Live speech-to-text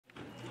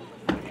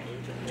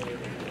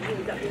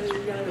Sir,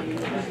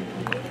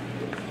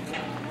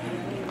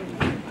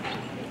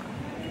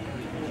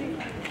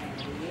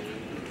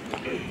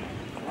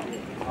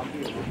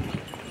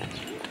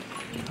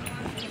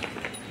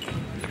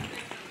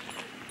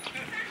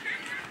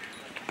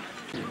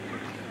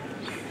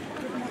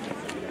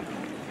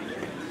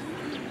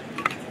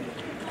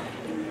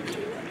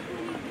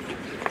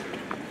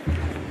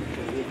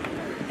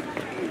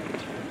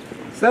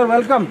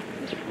 welcome.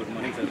 Good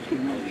morning, sir.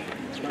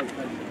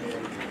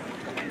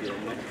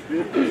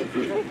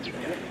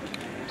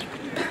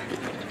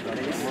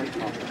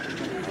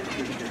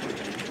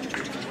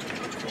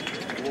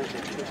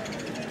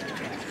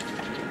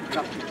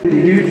 A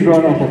huge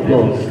round of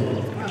applause.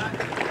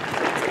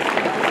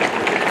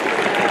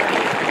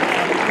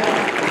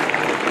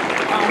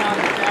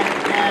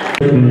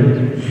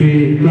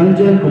 Shri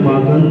Kanchan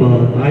Kumar Kanba,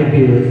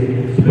 IPS,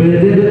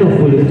 Superintendent of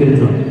Police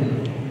Tuensang.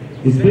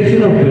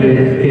 Inspection of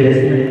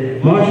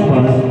guests, march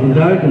past,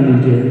 entire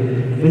contingent,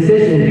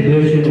 message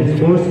integration of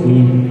sports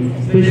meet,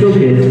 special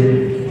guests,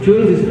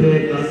 jewel display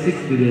class 6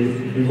 brigade,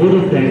 and vote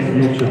of thanks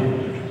moksha.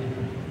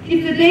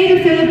 It's a day to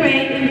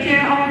celebrate and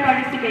share our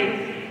participants,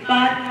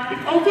 but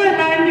it's also a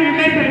time to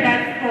remember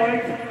that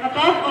sports,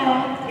 above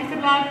all, is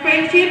about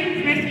friendship,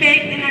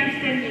 respect, and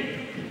understanding.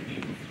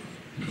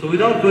 So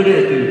without further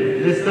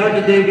ado, let's start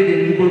the day with an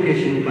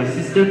invocation by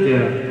Sister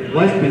Claire,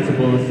 Vice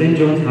Principal of St.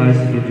 John's High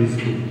Secondary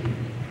School.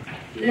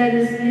 Let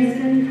us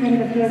listen from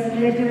the first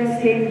letter of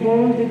St.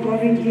 Paul to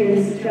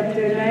Corinthians,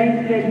 chapter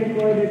 9,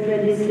 24 to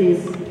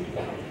 26.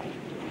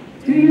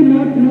 Do you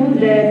not know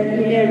that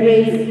in a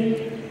race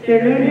the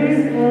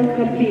runners all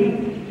compete,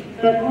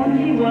 but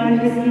only one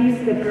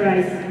receives the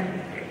prize?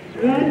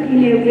 Run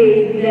in a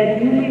way that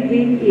you may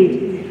win it.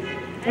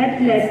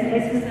 Athletes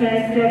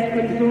exercise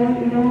self-control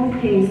in all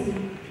things.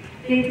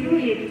 They do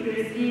it to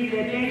receive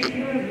a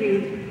perishable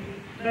gift,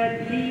 but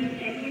leave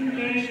an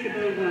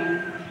imperishable one.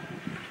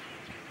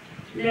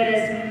 Let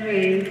us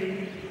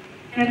pray.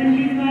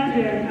 Heavenly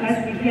Father,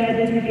 as we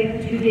gather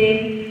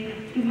today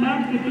to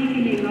mark the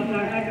beginning of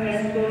our annual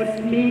sports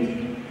meet,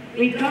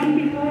 we come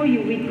before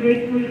you with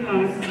grateful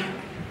hearts.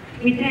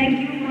 We thank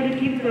you for the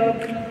gift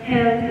of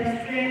health,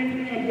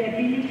 strength, and the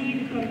ability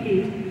to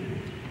compete.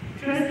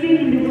 Trusting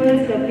in the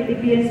words of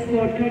Philippians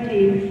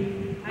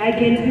 4:13, I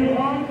can do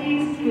all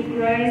things through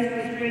Christ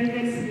who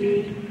strengthens me.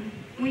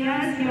 We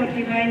ask your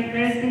divine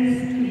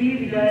presence to be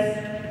with us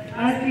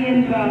as we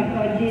embark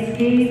on these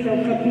days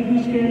of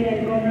competition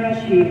and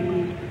comradeship.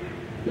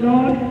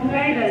 Lord,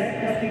 guide us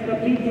as we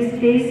complete these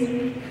days.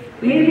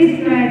 May we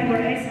strive for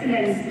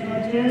excellence,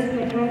 not just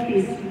for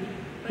trophies,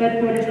 but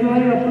for the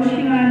joy of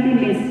pushing our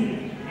limits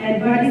and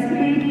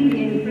participating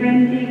in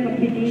friendly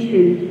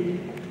competition.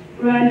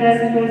 Grant us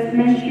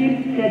sportsmanship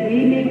that we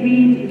may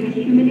win with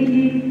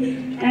humility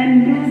and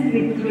lose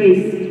with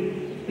grace.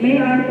 May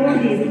our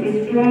bodies be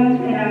strong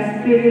and our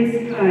spirits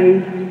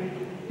high.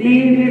 May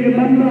we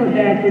remember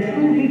that the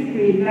true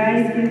victory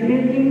lies in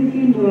building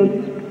teamwork,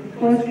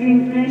 fostering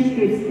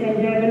friendships, and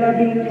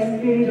developing a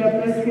spirit of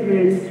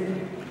perseverance.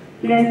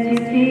 Bless these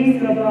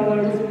days of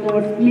our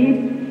sports meet,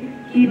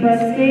 keep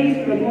us safe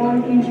from all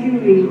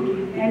injury,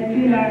 and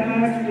fill our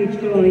hearts with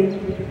joy.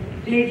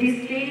 May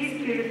these days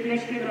be a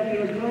reflection of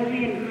your glory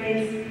and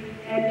grace,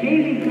 and may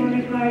we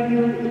glorify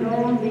you in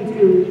all we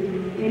do.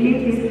 We live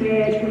this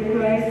prayer through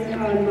Christ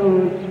our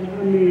Lord.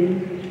 Amen.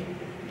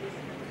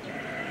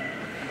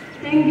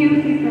 Thank you,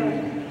 sisters.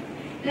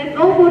 Let's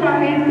all put our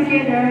hands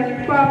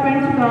together for our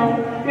principal,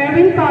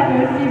 Reverend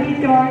Father C.B.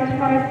 George,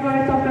 for his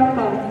words of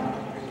welcome.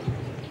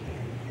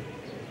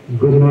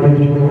 Good morning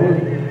to all.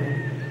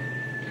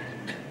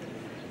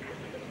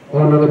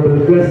 Honorable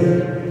guests,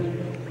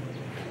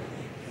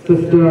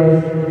 sisters,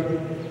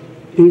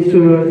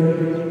 teachers,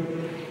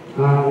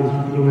 and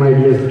my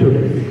dear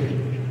students.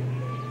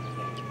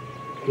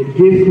 It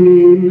gives me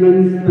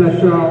immense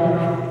pleasure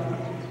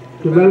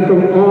to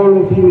welcome all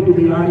of you to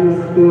the annual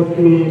sports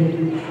meet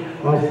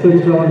of St.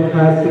 John's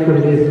High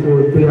Secondary School,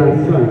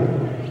 Tuensang.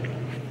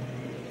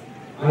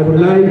 I would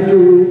like to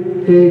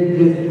take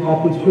this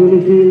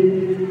opportunity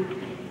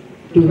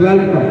to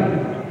welcome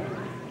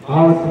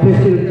our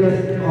special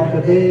guest of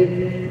the day,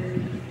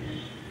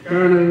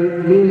 Colonel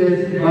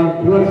Niles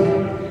Marquardt,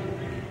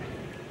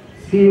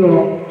 CEO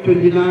of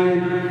 29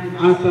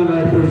 Assam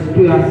Rifles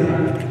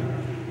Tuensang.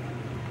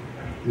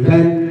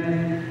 When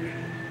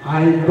I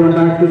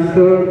contacted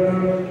Sir,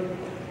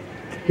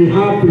 he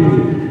happily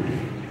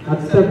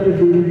accepted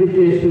the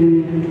invitation,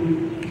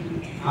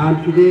 and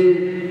today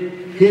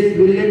his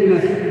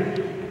willingness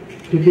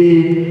to be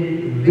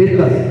with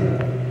us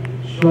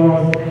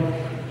shows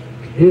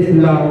his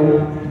love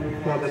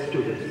for the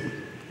students.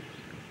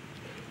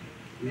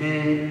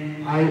 May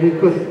I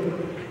request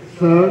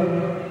Sir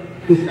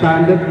to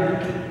stand up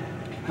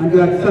and to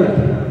accept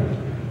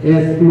a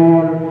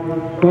small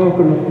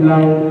token of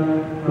love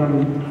from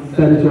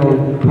St.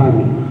 John's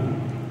family.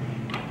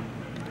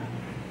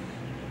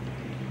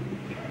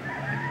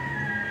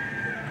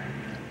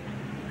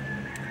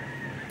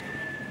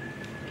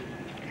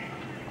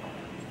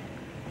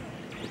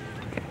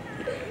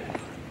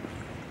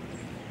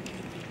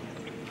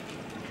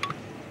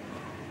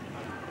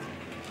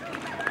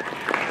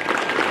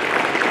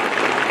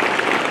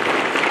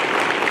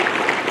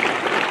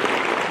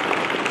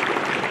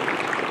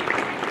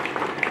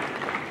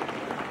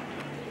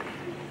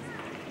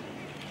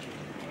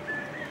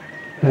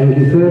 Thank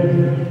you, sir.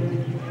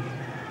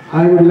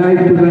 I would like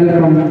to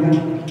welcome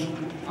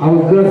our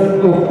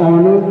guest of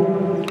honor,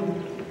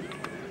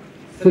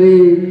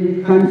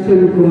 Sri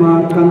Kanchan Kumar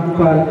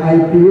Kampal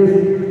IPS,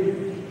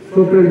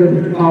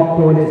 Superintendent of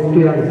Police,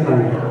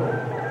 Tuensang.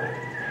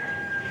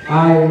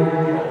 I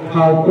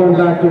have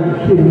contacted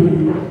him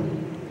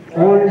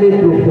only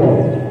through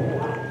phone,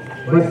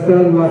 but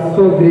sir was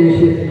so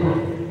gracious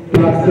to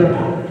accept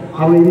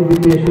our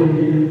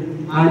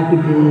invitation and to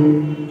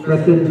be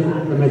present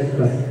amidst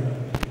us.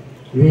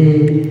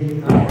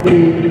 We are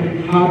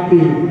very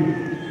happy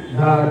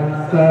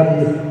that sir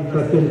is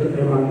present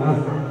among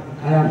us.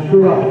 I am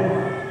sure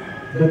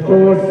the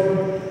thoughts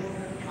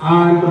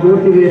and the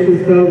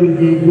motivation sir will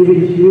be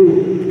given to you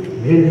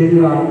will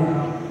linger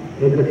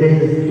in the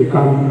days to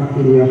come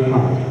in your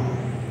heart.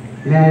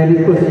 May I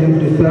request you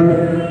to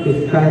serve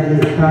this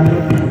kindly stand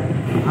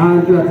up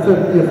and to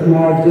accept a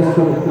small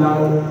gesture of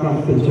love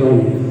from St.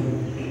 John's.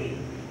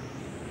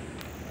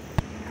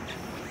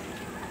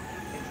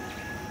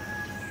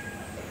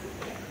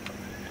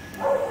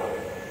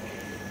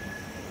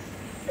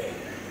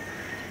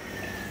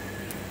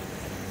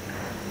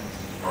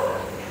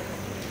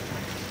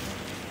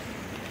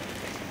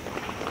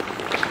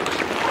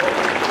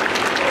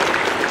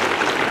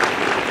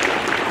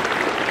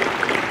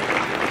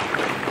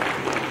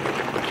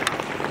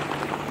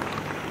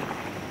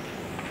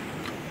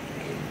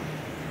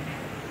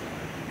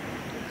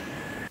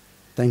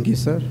 Thank you,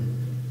 sir.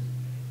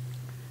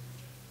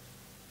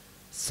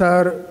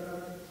 Sir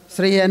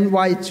Sri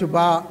N.Y.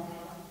 Chuba,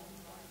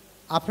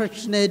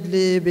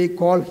 affectionately we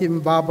call him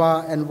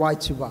Baba N.Y.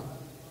 Chuba.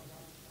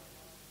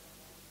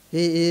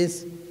 He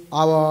is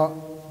our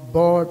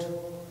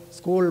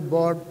school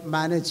board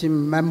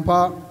managing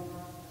member.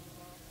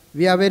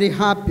 We are very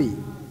happy,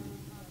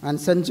 and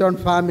St. John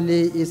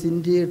family is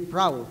indeed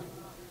proud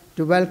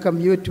to welcome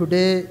you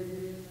today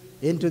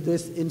into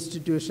this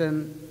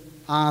institution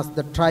as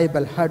the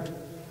tribal head,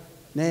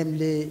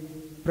 namely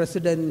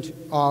President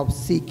of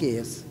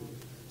CKS.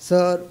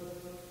 Sir,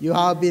 you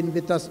have been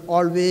with us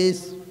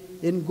always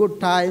in good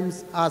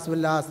times as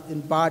well as in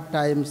bad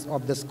times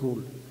of the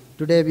school.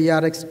 Today we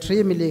are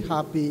extremely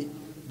happy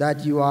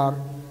that you are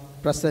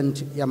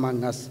present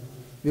among us.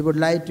 We would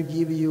like to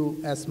give you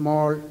a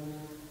small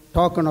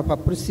token of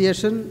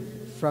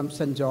appreciation from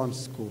St. John's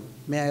School.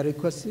 May I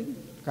request you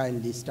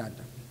kindly stand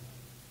up.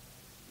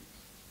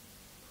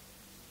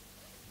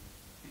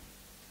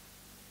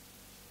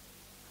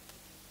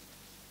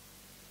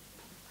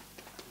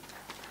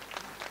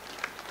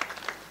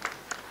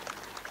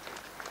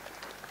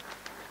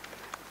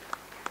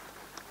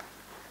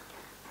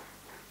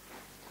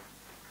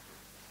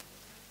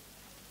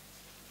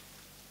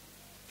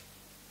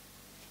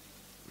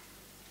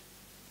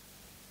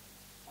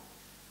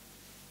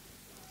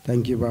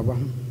 Thank you, Baba.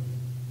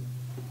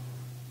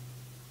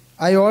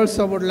 I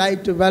also would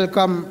like to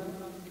welcome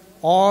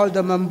all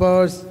the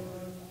members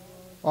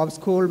of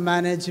school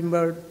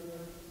management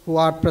who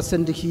are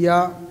present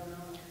here,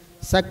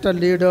 sector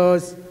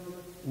leaders,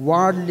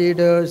 ward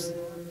leaders,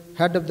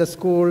 head of the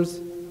schools,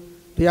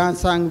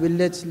 Tuensang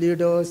village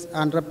leaders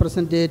and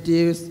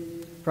representatives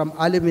from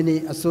Alumni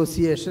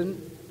Association,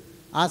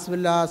 as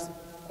well as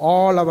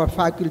all our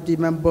faculty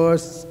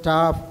members,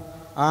 staff,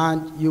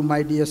 and you,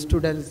 my dear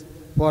students,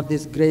 for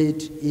this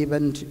great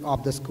event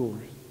of the school.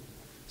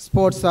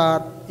 Sports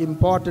are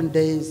important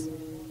days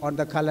on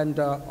the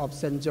calendar of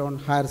St. John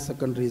Higher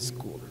Secondary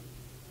School.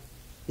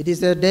 It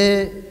is a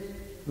day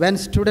when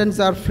students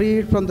are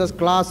freed from the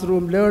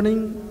classroom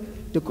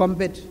learning to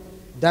compete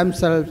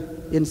themselves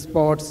in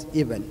sports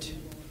event.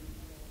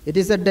 It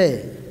is a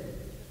day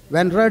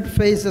when red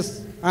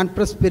faces and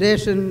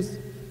perspirations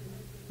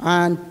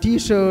and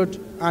t-shirt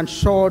and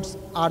shorts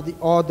are the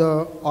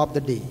order of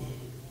the day.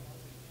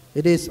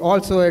 It is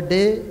also a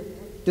day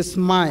to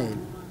smile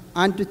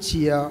and to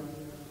cheer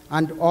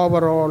and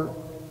overall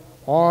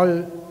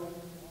all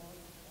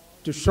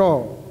to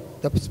show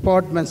the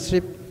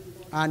sportsmanship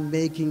and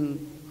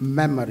making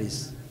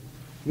memories.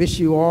 Wish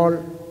you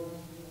all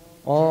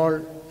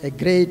a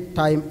great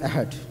time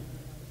ahead.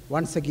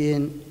 Once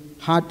again,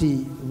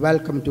 hearty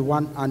welcome to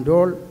one and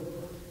all.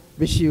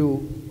 Wish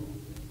you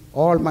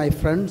all my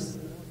friends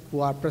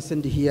who are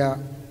present here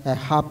a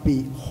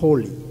happy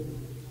Holi.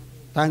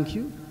 Thank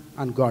you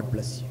and God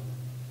bless you.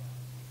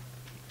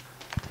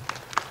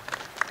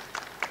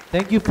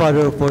 Thank you,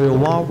 Father, for your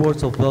warm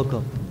words of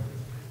welcome.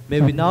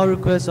 May we now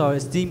request our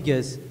esteemed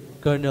guest,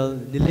 Colonel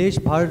Nilesh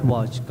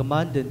Bharadwaj,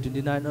 Commandant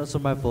 29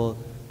 Assault Rifle,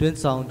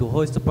 Tuensang, to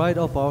hoist the pride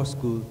of our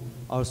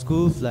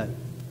school flag.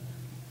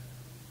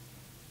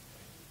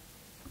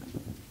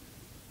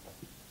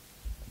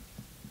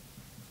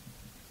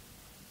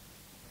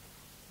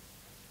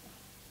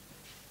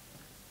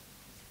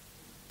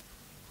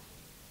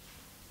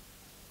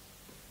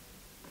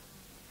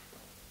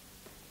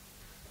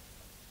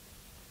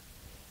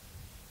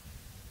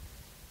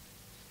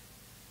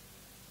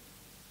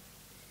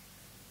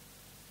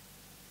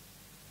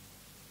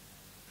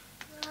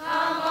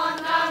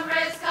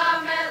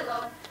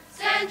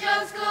 St.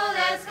 John's School,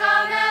 let's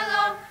come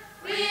along.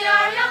 We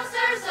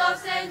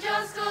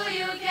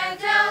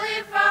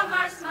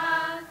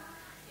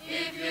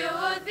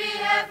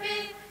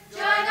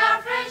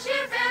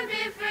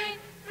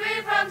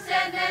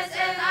wickedness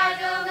and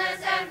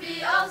idleness, and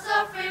be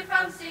also free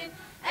from sin,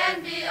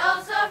 and be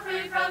also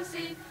free from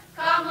sin.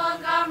 Come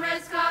on,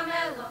 comrades, come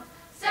along.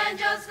 St.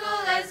 John's School,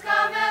 let's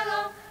come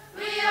along.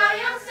 We are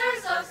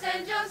youngsters of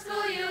St. John's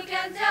School, you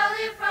can tell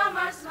it from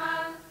our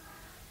smile.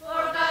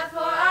 For God, for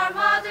our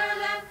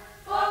motherland,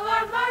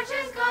 forward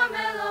marches, come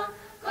along.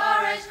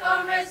 Courage,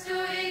 comrades, to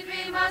it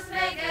we must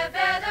make a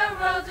better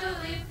world to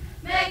live,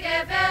 make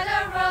a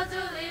better world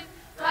to live.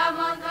 Come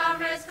on,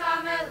 comrades,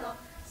 come along.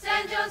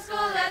 St. John's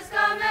School, let's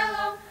come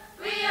along.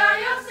 We are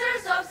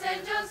youngsters of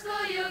St. John's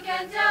School, you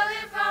can tell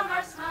it from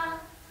our smile.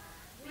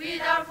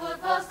 With our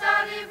football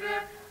study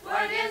beer,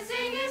 work and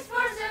sing in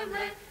sports and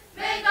play,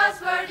 make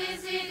us worthy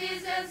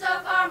citizens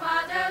of our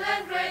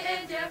motherland, great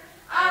and dear,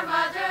 our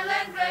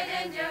motherland, great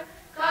and dear.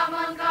 Come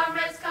on,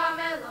 comrades, come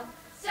along.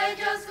 St.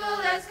 John's School,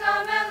 let's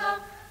come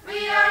along.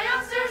 We are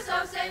youngsters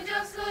of St.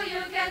 John's School,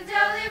 you can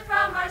tell it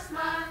from our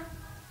smile.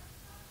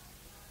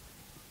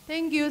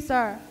 Thank you,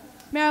 sir.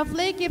 May our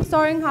flag keep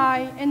soaring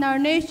high and our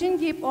nation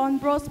keep on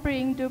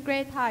prospering to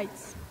great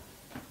heights.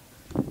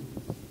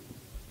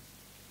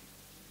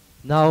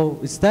 Now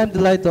it's time to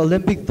light the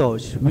Olympic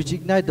torch, which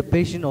ignites the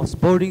passion of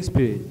sporting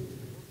spirit.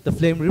 The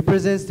flame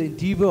represents the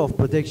endeavor of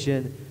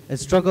protection and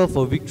struggle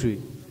for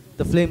victory.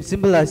 The flame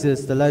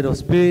symbolizes the light of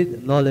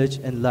spirit, knowledge,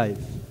 and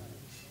life.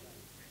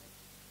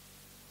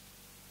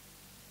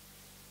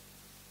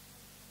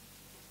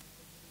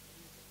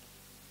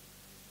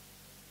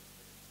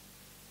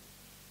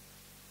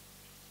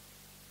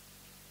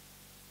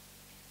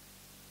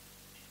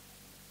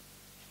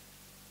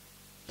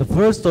 The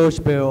first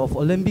torchbearer of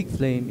Olympic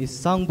flame is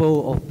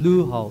Sangbo of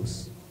Blue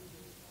House.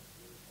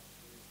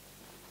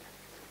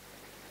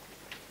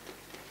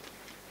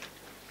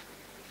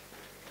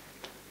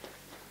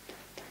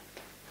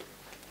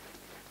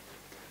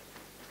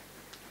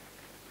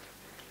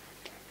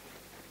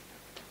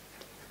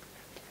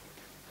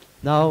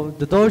 Now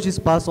the torch is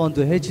passed on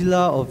to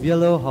Hechila of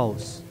Yellow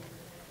House.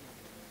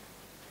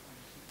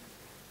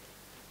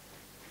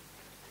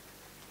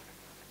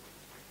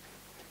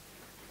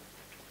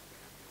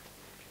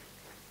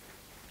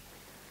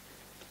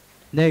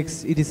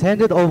 Next, it is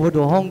handed over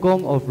to Hong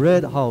Kong of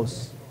Red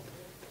House.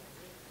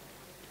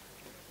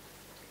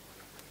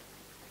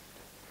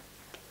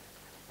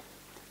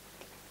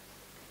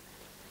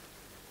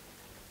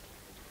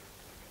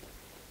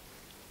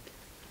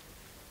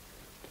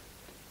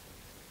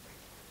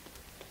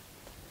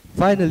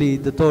 Finally,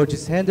 the torch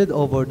is handed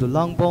over to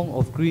Langbong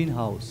of Green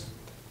House.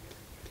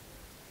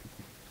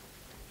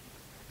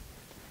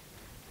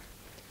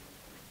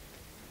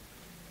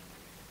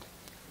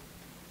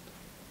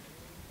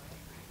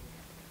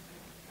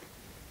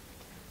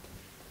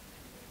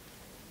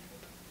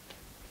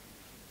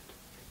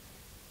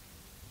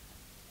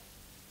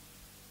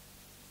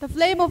 The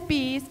flame of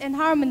peace and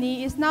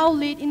harmony is now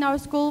lit in our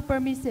school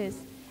premises,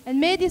 and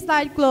may this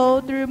light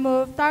glow to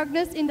remove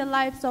darkness in the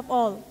lives of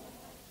all.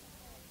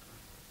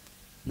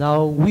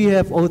 Now we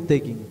have oath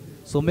taking,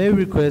 so may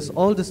we request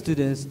all the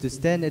students to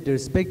stand at their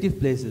respective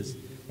places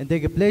and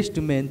take a pledge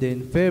to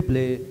maintain fair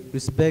play,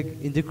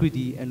 respect,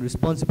 integrity, and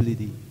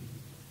responsibility.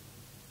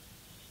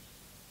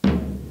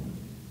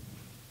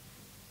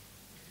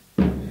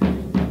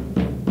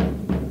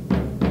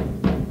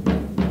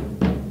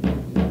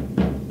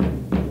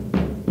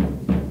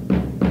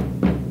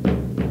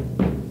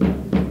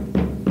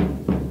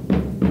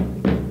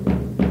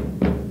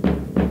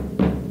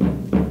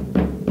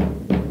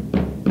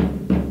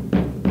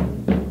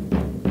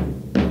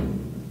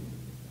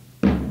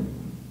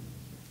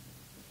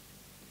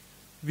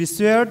 We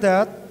swear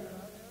that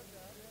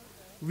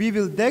we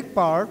will take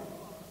part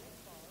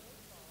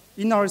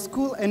in our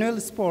school annual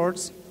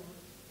sports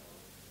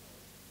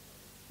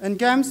and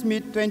games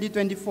meet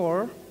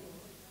 2024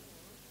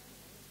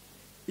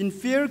 in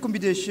fair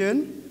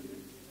competition,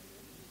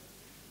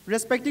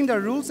 respecting the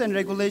rules and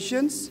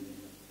regulations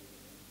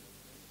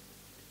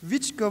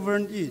which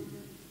govern it,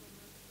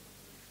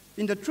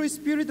 in the true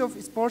spirit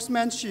of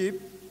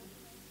sportsmanship,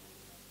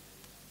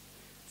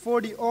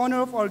 for the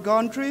honor of our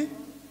country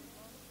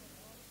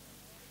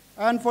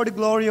and for the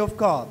glory of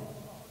God.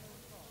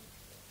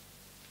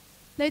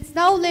 Let's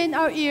now lend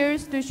our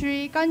ears to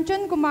Shri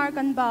Kanchan Kumar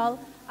Kanbal,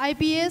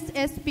 IPS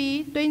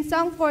SP,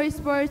 Tuensang, for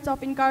his words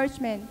of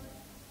encouragement.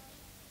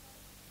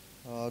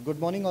 Good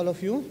morning, all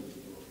of you.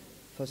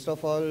 First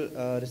of all,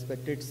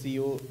 respected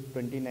CEO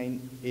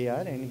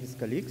 29AR and his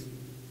colleagues,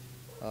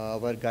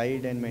 our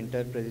guide and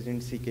mentor,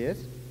 President CKS,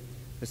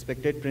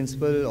 respected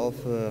principal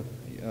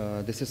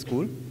of this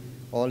school,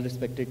 all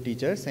respected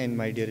teachers, and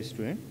my dear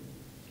students.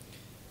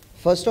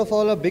 First of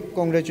all, a big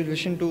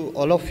congratulations to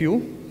all of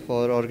you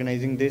for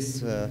organizing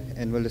this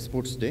annual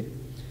sports day.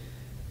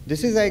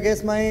 This is, I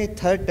guess, my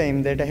third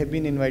time that I have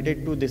been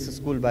invited to this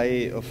school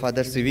by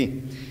Father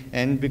CV.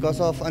 And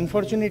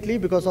unfortunately,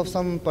 because of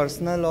some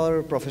personal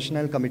or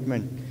professional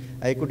commitment,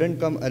 I couldn't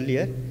come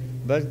earlier.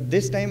 But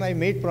this time I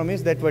made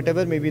promise that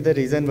whatever may be the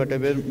reason,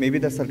 whatever may be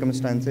the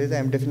circumstances, I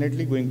am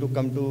definitely going to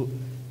come to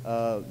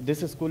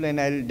this school and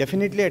I'll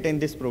definitely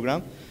attend this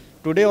program.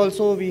 Today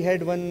also we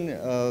had one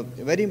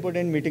very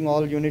important meeting,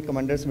 all unit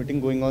commanders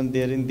meeting going on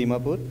there in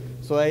Dimapur.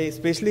 So I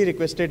specially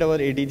requested our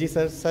ADG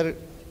sir,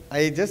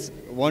 I just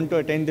want to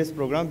attend this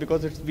program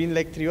because it's been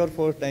like 3 or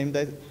 4 times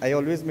that I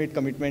always made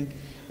commitment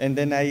and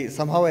then I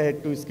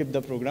had to skip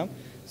the program.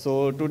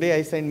 So today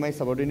I sent my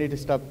subordinate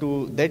staff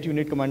to that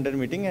unit commander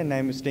meeting and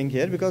I'm staying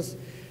here because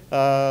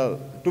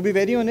to be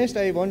very honest,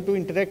 I want to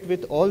interact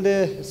with all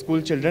the school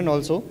children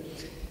also.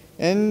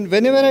 And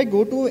whenever I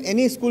go to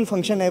any school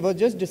function, I was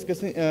just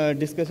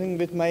discussing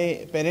with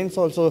my parents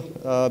also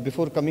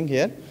before coming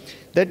here,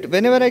 that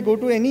whenever I go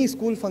to any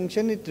school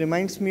function, it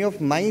reminds me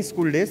of my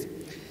school days.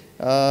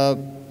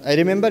 I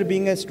remember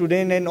being a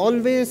student and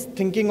always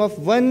thinking of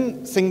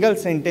one single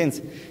sentence,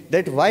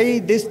 that why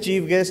this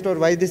chief guest or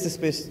why this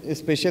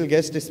special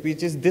guest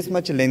speech is this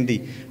much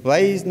lengthy.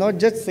 Why he's not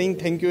just saying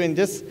thank you and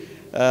just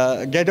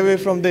get away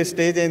from the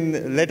stage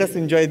and let us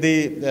enjoy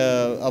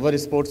our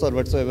sports or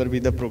whatsoever be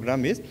the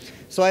program is.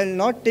 So I'll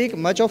not take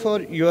much of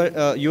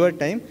your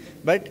time,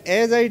 but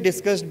as I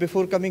discussed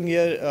before coming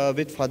here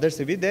with Father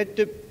Sivi,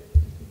 that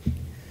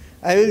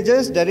I will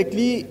just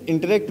directly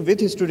interact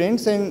with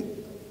students, and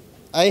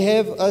I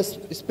have a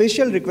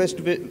special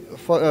request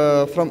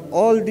from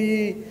all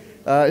the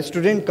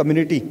student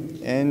community,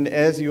 and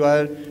as you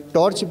are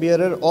torch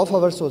bearer of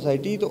our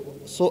society,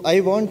 so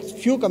I want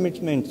few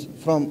commitments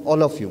from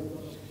all of you.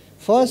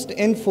 First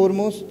and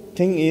foremost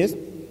thing is,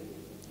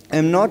 I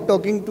am not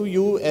talking to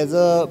you as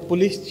a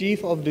police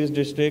chief of this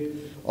district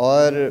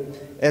or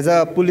as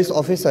a police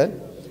officer.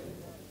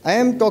 I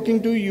am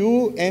talking to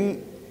you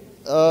and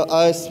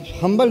a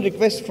humble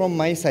request from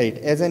my side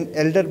as an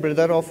elder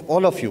brother of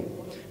all of you.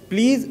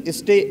 Please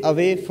stay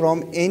away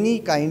from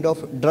any kind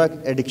of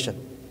drug addiction.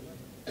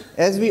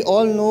 As we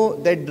all know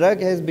that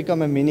drug has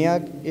become a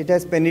maniac, it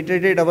has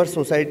penetrated our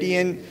society,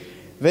 and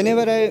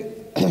whenever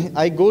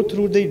I go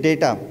through the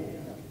data,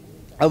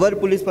 our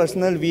police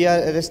personnel, we are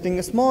arresting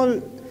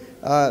small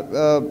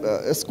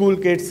school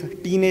kids,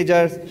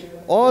 teenagers,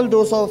 all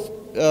those of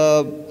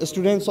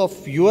students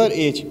of your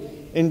age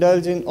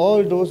indulge in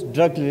all those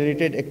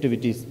drug-related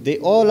activities. They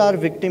all are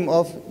victim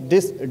of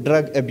this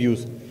drug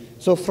abuse.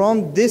 So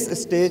from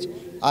this stage,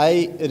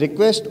 I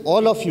request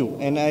all of you,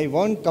 and I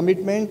want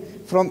commitment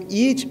from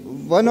each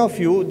one of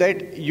you,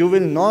 that you will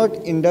not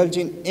indulge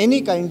in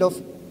any kind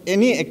of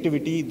any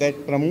activity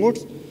that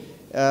promotes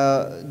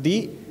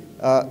the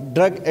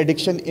drug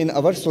addiction in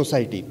our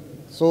society.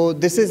 So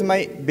this is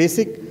my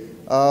basic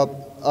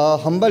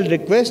humble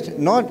request,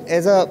 not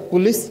as a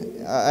police,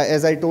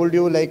 as I told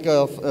you, like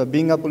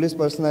being a police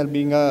personnel,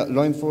 being a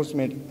law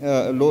enforcement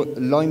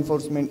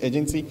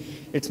agency,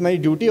 it's my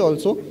duty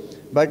also.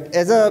 But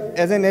as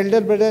an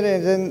elder brother,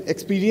 as an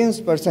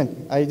experienced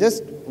person, I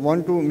just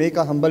want to make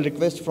a humble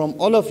request from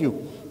all of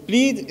you.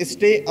 Please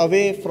stay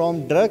away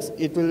from drugs.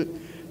 It will,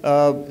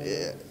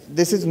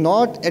 this is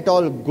not at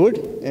all good,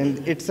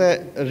 and it's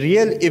a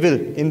real evil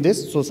in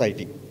this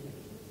society.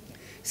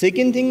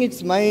 Second thing,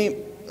 it's my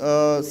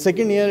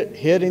second year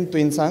here in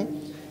Tuensang,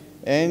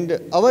 and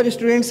our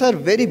students are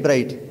very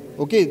bright.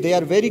 Okay, they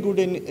are very good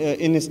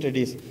in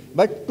studies.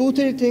 But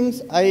 2-3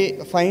 things I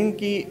find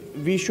ki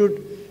we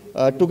should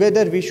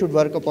together we should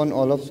work upon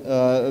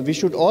we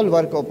should all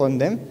work upon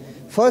them.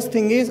 First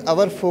thing is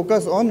our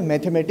focus on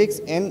mathematics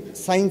and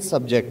science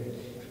subject.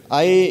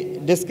 I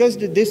discussed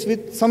this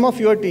with some of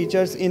your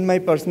teachers in my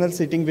personal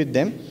sitting with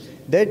them,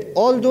 that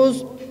all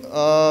those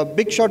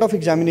big shot of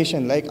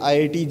examination like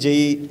IIT,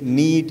 JEE,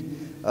 NEET,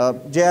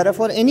 JRF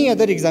or any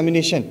other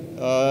examination,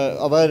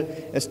 our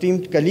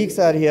esteemed colleagues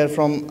are here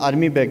from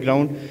army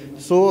background.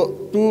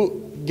 So to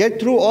get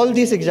through all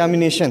these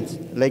examinations,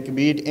 like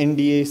be it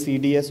NDA,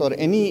 CDS or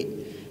any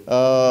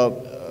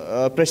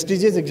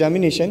prestigious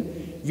examination,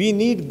 we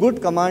need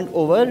good command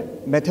over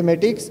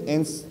mathematics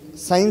and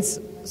science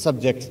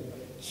subjects.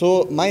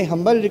 So my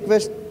humble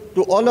request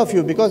to all of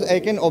you, because I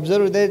can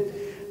observe that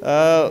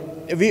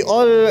we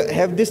all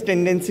have this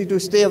tendency to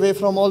stay away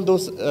from all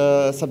those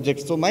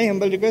subjects. So my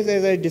humble request,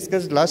 as I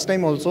discussed last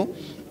time also,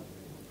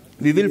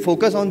 we will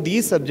focus on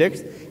these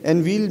subjects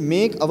and we'll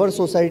make our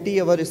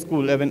society, our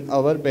school, even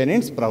our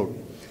parents proud.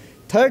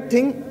 Third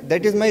thing,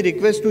 that is my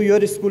request to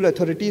your school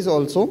authorities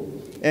also,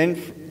 and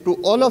to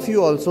all of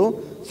you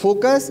also,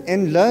 focus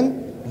and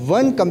learn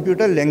one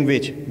computer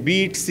language,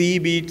 be it C,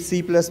 be it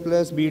C++,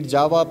 be it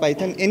Java,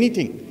 Python,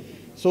 anything.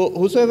 So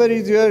whosoever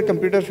is your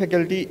computer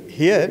faculty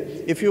here,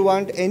 if you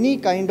want any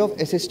kind of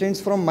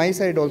assistance from my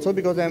side also,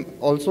 because I'm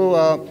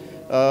also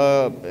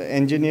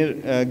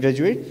engineer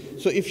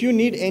graduate. So if you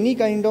need any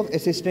kind of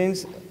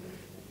assistance,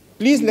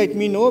 please let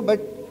me know.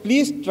 But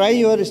please try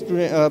your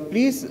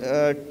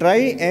try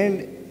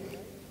and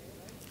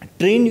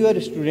train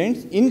your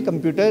students in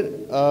computer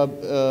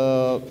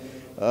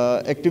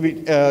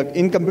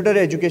in computer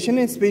education,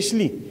 and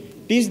especially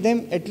teach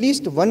them at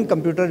least one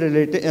computer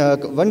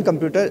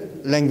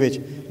language,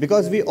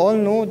 because we all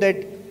know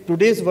that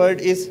today's world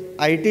is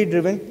IT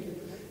driven,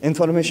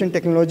 information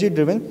technology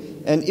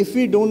driven, and if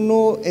we don't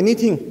know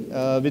anything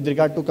with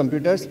regard to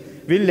computers,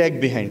 we'll lag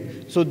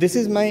behind. So this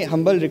is my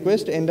humble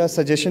request and a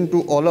suggestion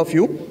to all of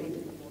you.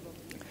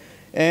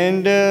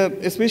 And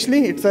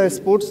especially it's a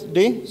sports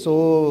day,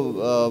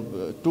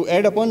 so to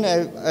add upon,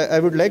 I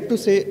would like to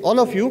say all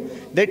of you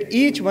that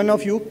each one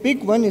of you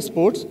pick one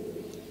sports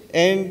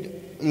and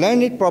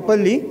learn it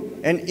properly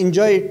and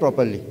enjoy it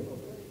properly.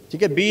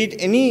 Okay? Be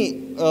it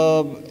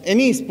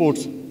any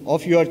sports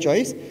of your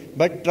choice,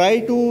 but try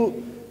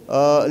to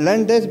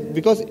learn this,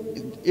 because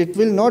it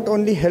will not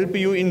only help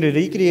you in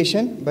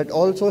recreation but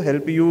also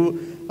help you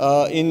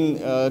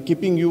in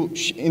keeping you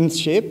in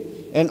shape,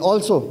 and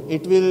also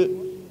it will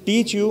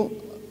teach you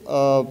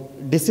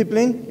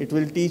discipline, it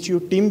will teach you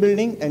team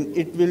building, and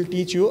it will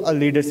teach you a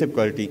leadership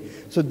quality.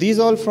 So these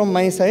all from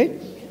my side.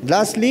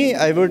 Lastly,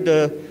 I would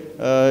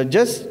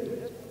just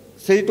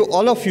say to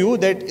all of you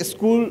that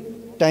school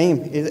time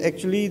is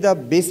actually the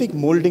basic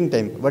molding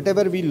time.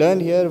 Whatever we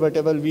learn here,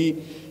 whatever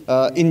we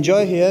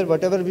enjoy here,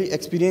 whatever we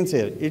experience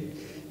here,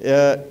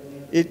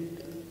 it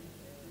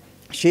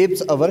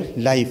shapes our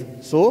life.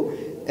 So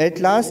at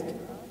last,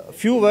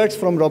 few words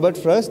from Robert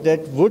Frost,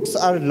 that woods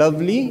are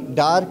lovely,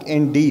 dark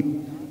and deep,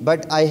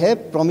 but I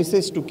have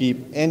promises to keep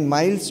and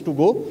miles to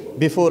go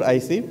before I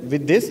see.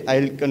 With this,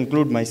 I'll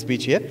conclude my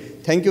speech here.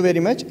 Thank you very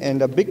much,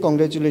 and a big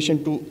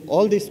congratulations to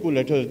all the school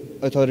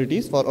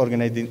authorities for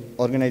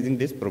organizing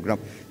this program.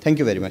 Thank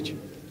you very much.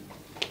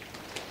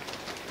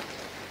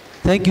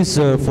 Thank you,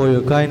 sir, for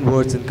your kind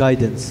words and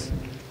guidance.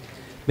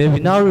 May we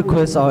now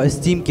request our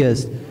esteemed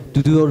guest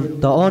to do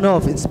the honor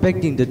of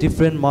inspecting the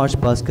different march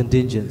past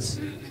contingents.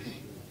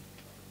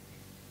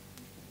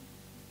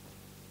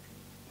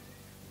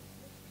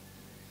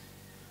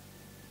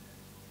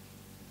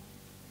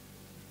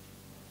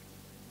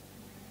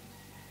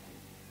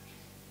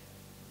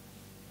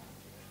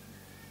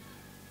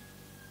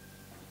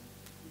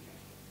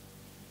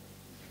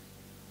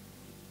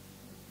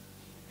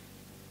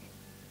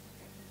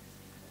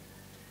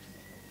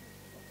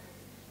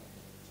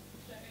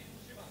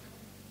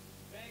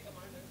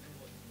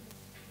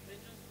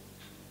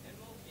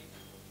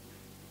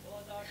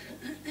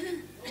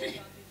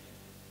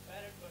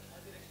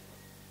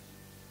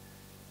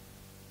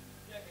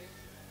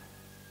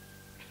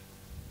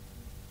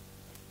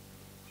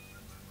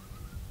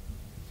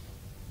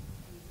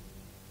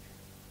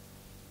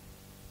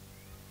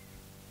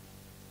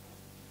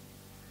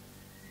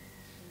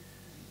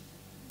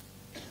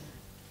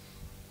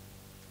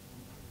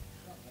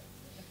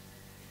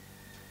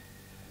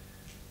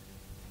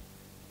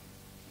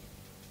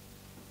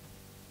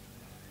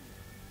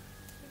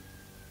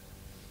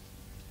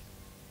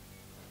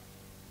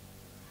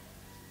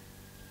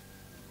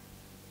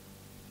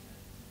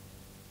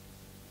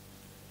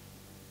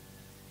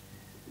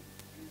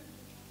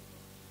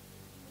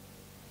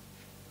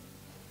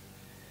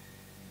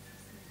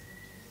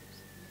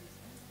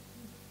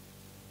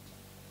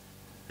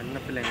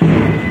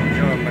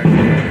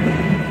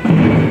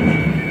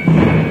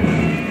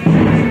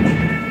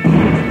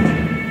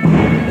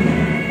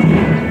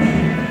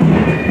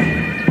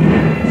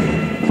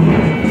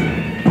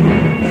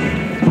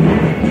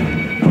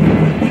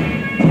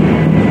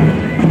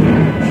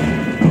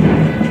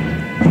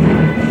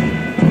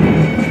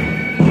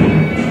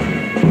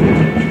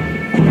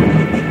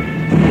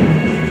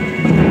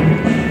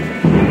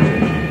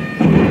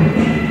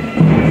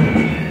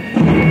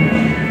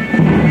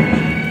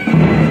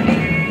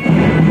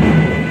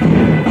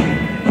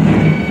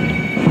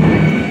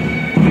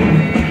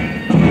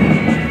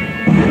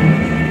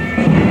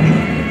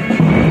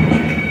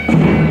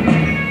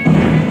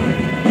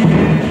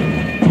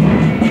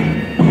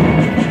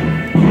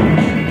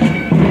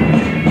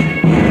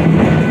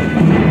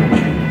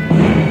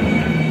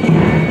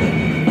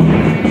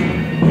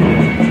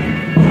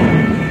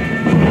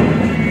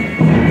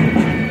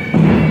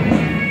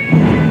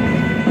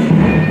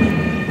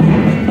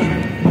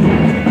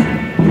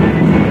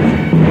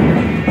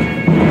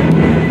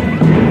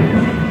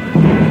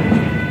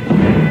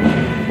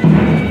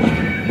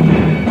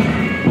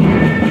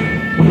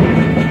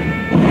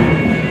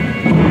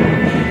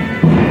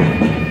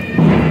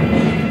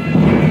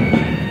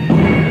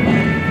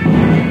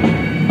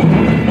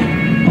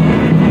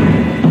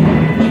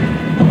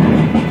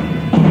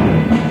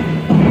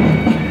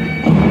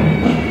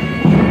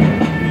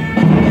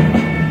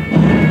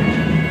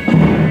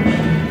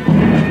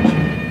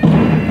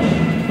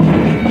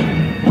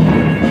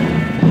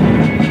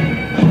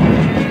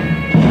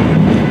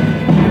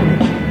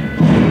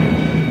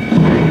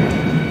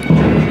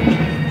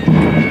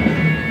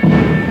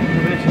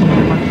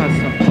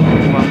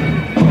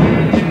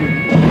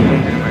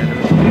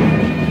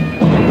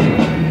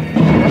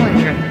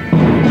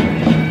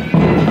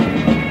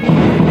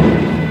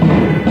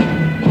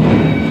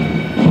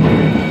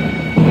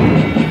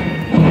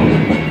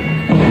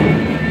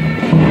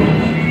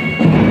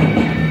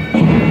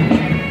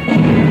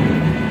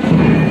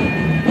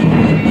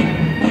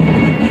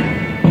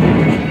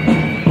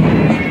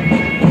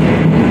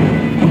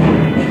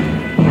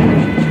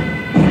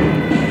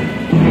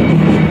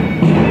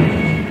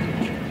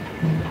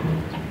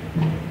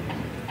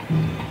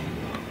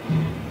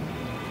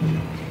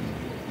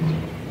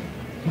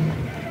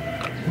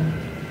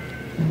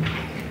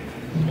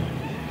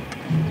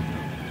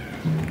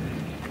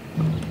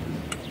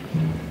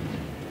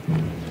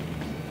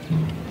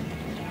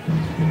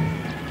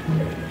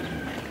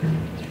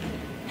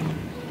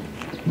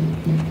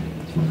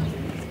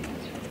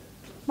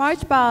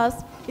 March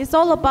past is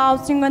all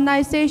about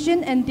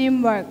synchronization and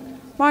teamwork.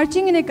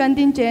 Marching in a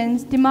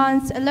contingent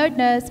demands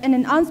alertness and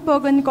an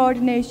unspoken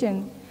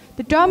coordination.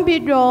 The drum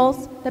beat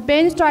rolls, the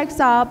band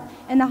strikes up,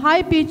 and a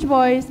high-pitched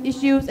voice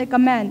issues a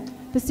command.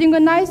 The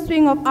synchronized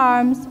swing of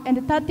arms and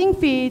the thudding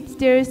feet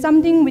stirs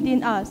something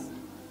within us.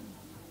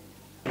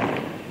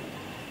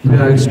 We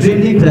are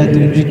extremely glad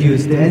to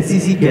introduce the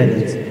NCC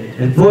cadets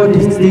and 4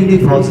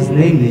 distinctive houses,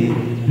 namely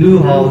Blue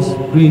House,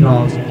 Green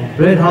House,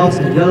 Red House,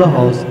 and Yellow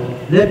House,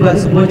 led by a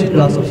subordinate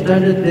class of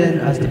Standard 10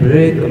 as the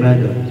parade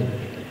commander.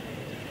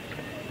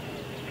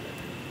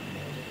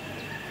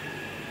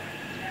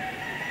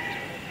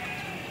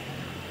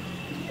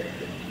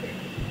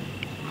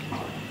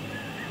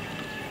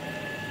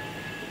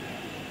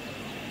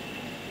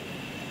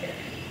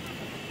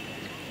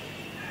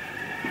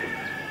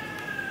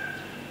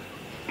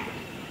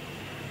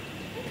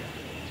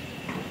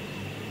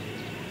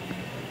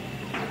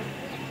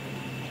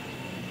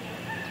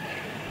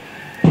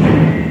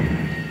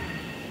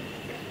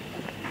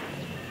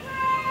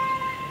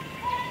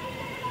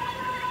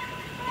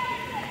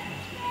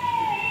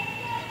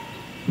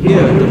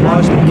 Here, the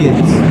march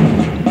begins.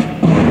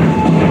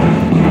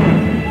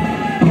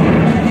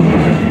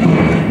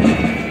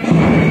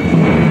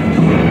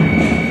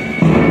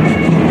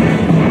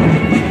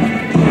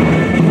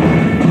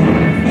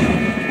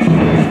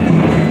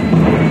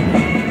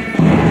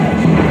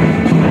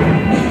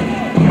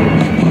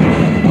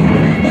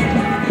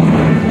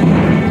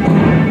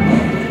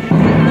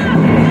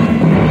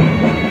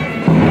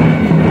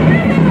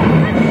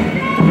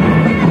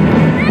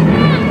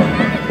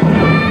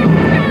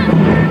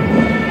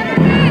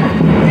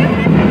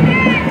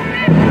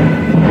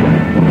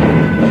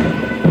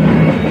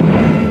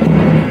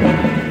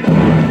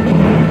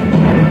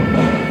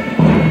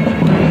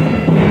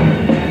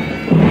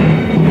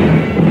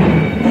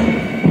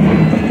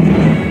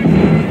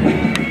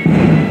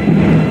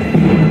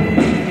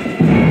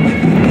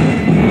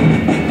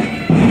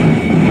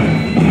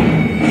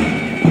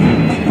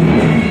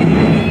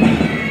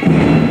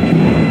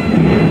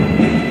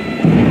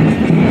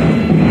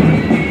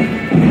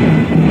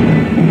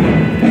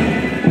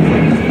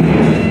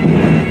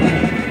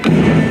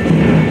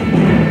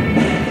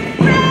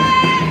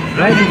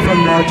 Riding from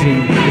marching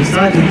is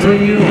Sergeant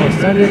Antonio of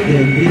Standard 10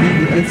 leading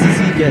the NCC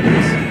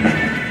cadets.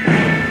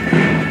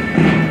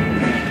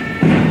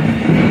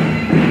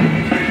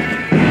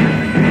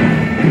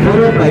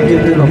 Followed by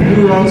Captain of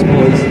Blue House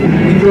Boys,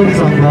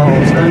 Tuensang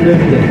of Standard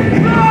 10.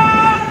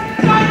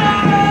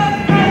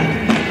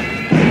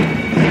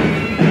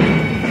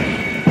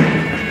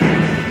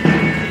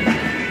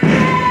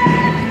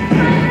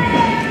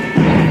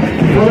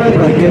 Followed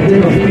by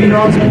Captain of Green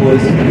House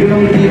Boys,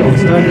 Tuensang of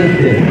Standard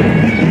 10.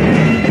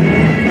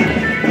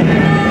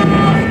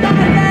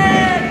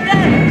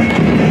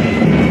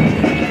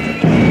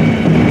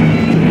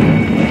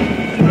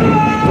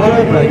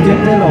 Followed by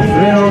Captain of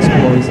Red House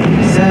Boys,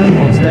 Sam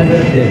of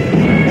Standard 10.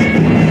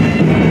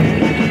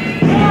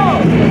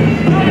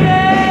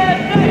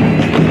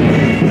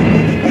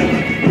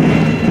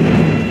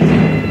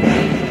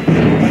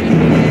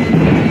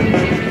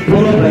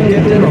 Followed by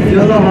Captain of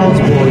Yellow House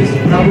Boys,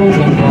 Nabo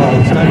Gongpa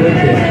of Standard 10.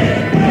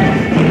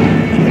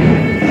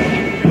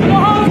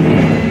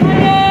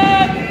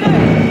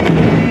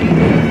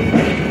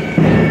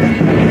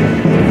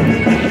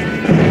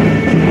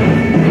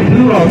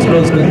 Blue House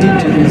Girls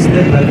contingent is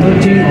led by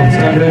coaching of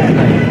Standard 9.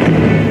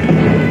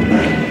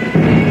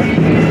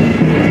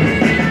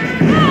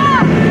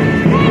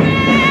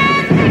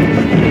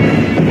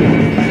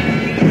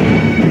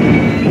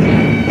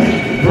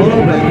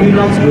 Followed by Green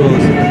House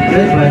Girls,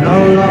 led by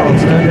Narola of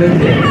Standard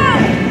 10.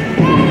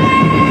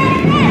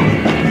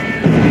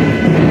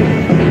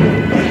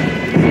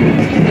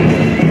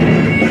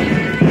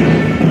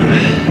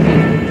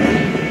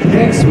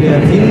 Next, we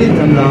have Hinley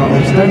Tamla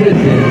of Standard 10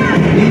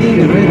 leading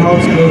the Red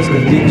House Girls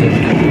contingent.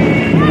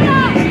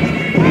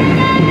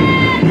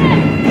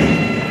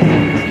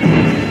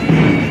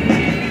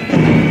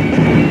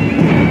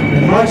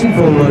 And marching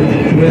forward,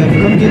 we have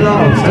Kamkila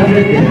of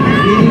Standard 10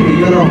 leading the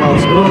Yellow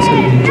House Girls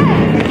contingent.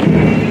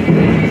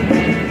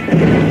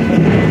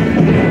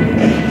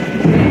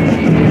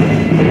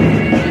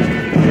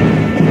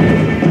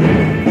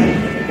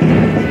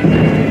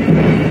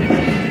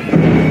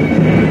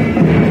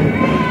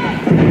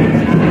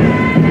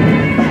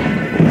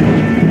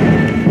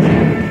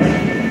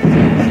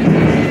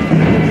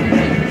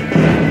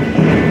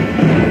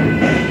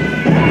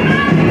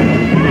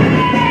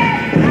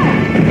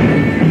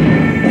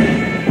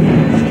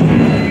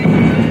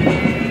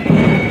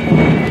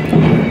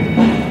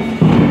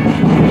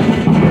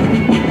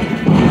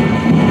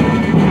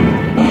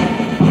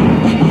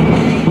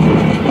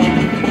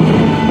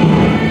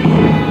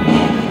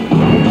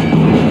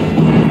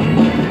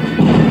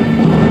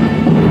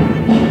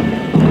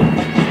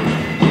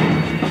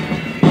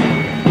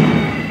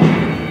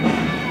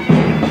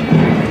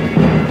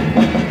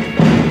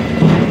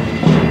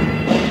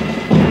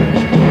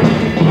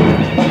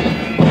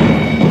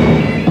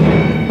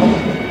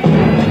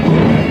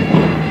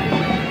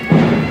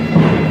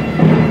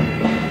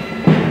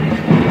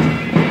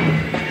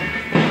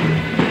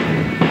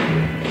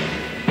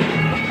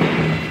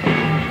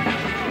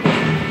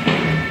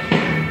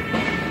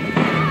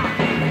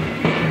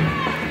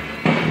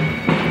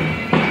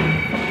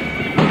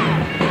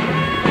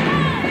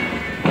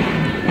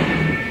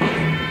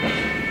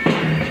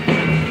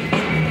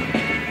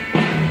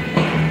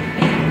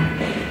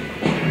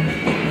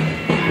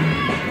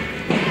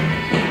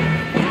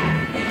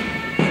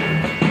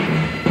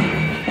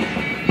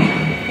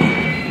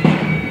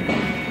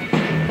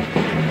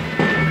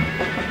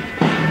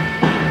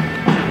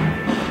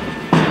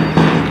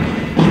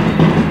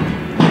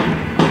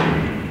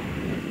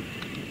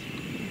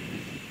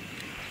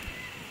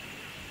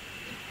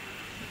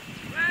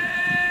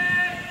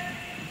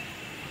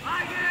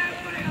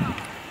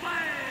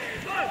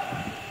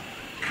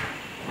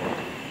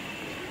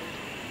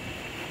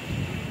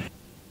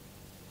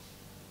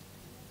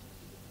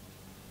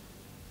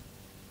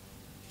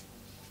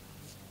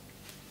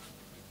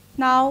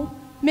 Now,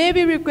 may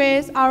we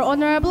request our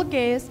honorable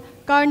guest,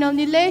 Colonel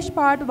Nilesh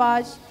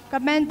Bharadwaj,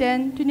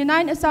 Commandant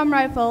 29 Assam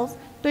Rifles,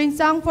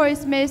 Tuensang for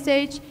his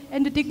message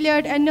and to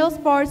declare the annual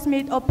sports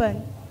meet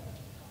open.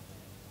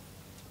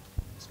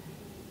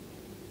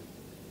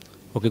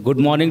 Okay, good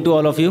morning to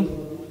all of you.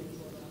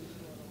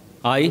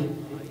 I,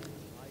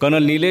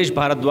 Colonel Nilesh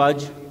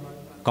Bharadwaj,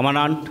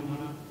 Commandant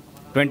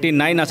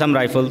 29 Assam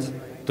Rifles,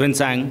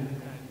 Tuensang,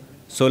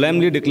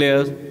 solemnly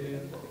declare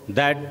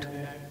that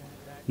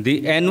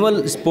the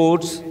annual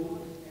sports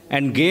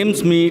and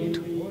games meet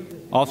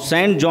of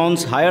St.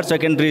 John's Higher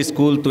Secondary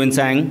School,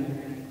 Tuensang,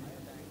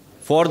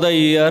 for the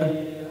year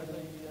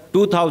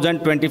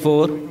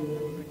 2024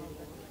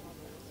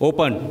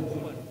 open.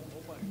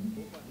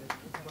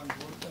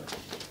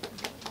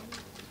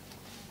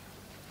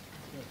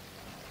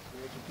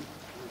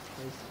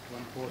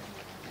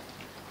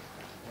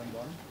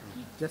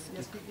 Just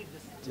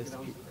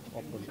keep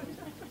open.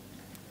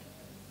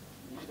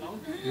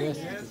 Yes.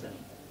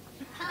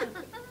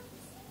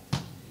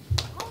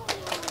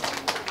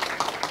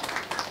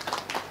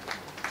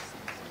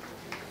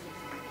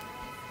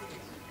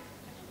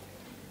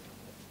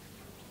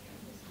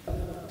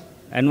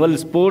 Annual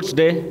Sports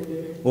Day,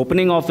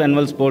 opening of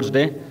Annual Sports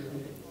Day.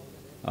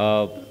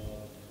 A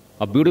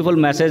beautiful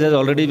message has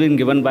already been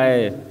given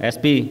by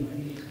SP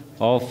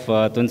of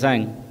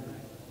Tuensang.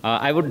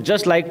 I would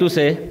just like to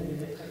say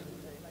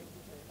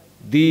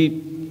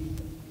the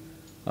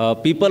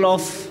people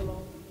of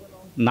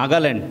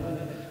Nagaland,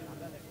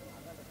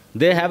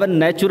 they have a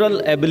natural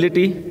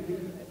ability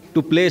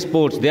to play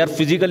sports. They are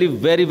physically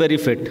very, very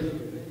fit.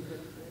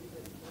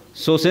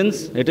 So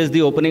since it is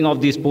the opening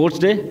of the Sports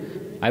Day,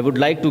 I would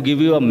like to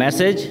give you a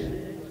message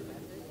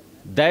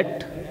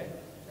that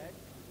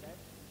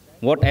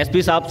what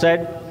SP Saab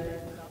said,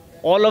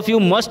 all of you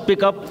must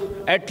pick up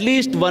at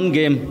least one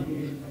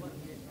game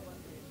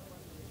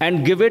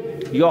and give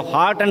it your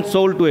heart and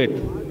soul to it.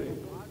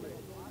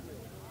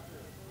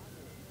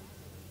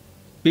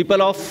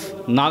 People of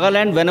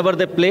Nagaland, whenever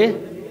they play,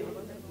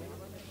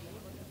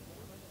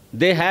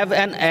 they have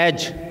an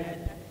edge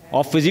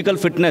of physical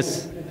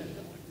fitness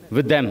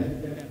with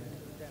them.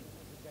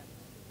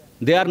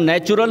 They are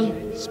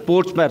natural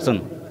sports person.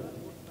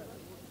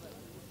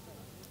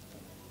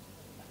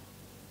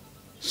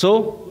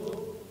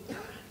 So,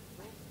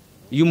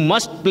 you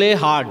must play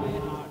hard.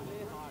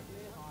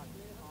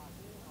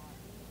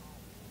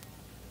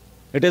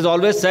 It is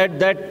always said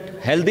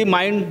that healthy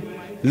mind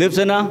lives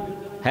in a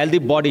healthy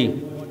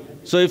body.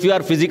 So if you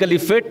are physically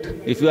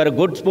fit, if you are a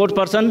good sports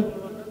person,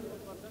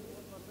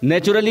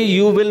 naturally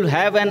you will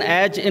have an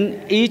edge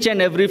in each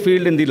and every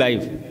field in the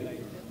life.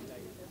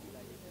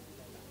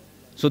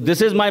 So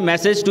this is my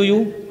message to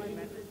you.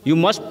 You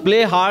must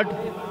play hard,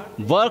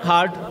 work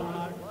hard,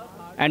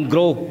 and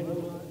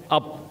grow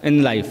up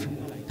in life.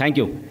 Thank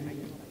you.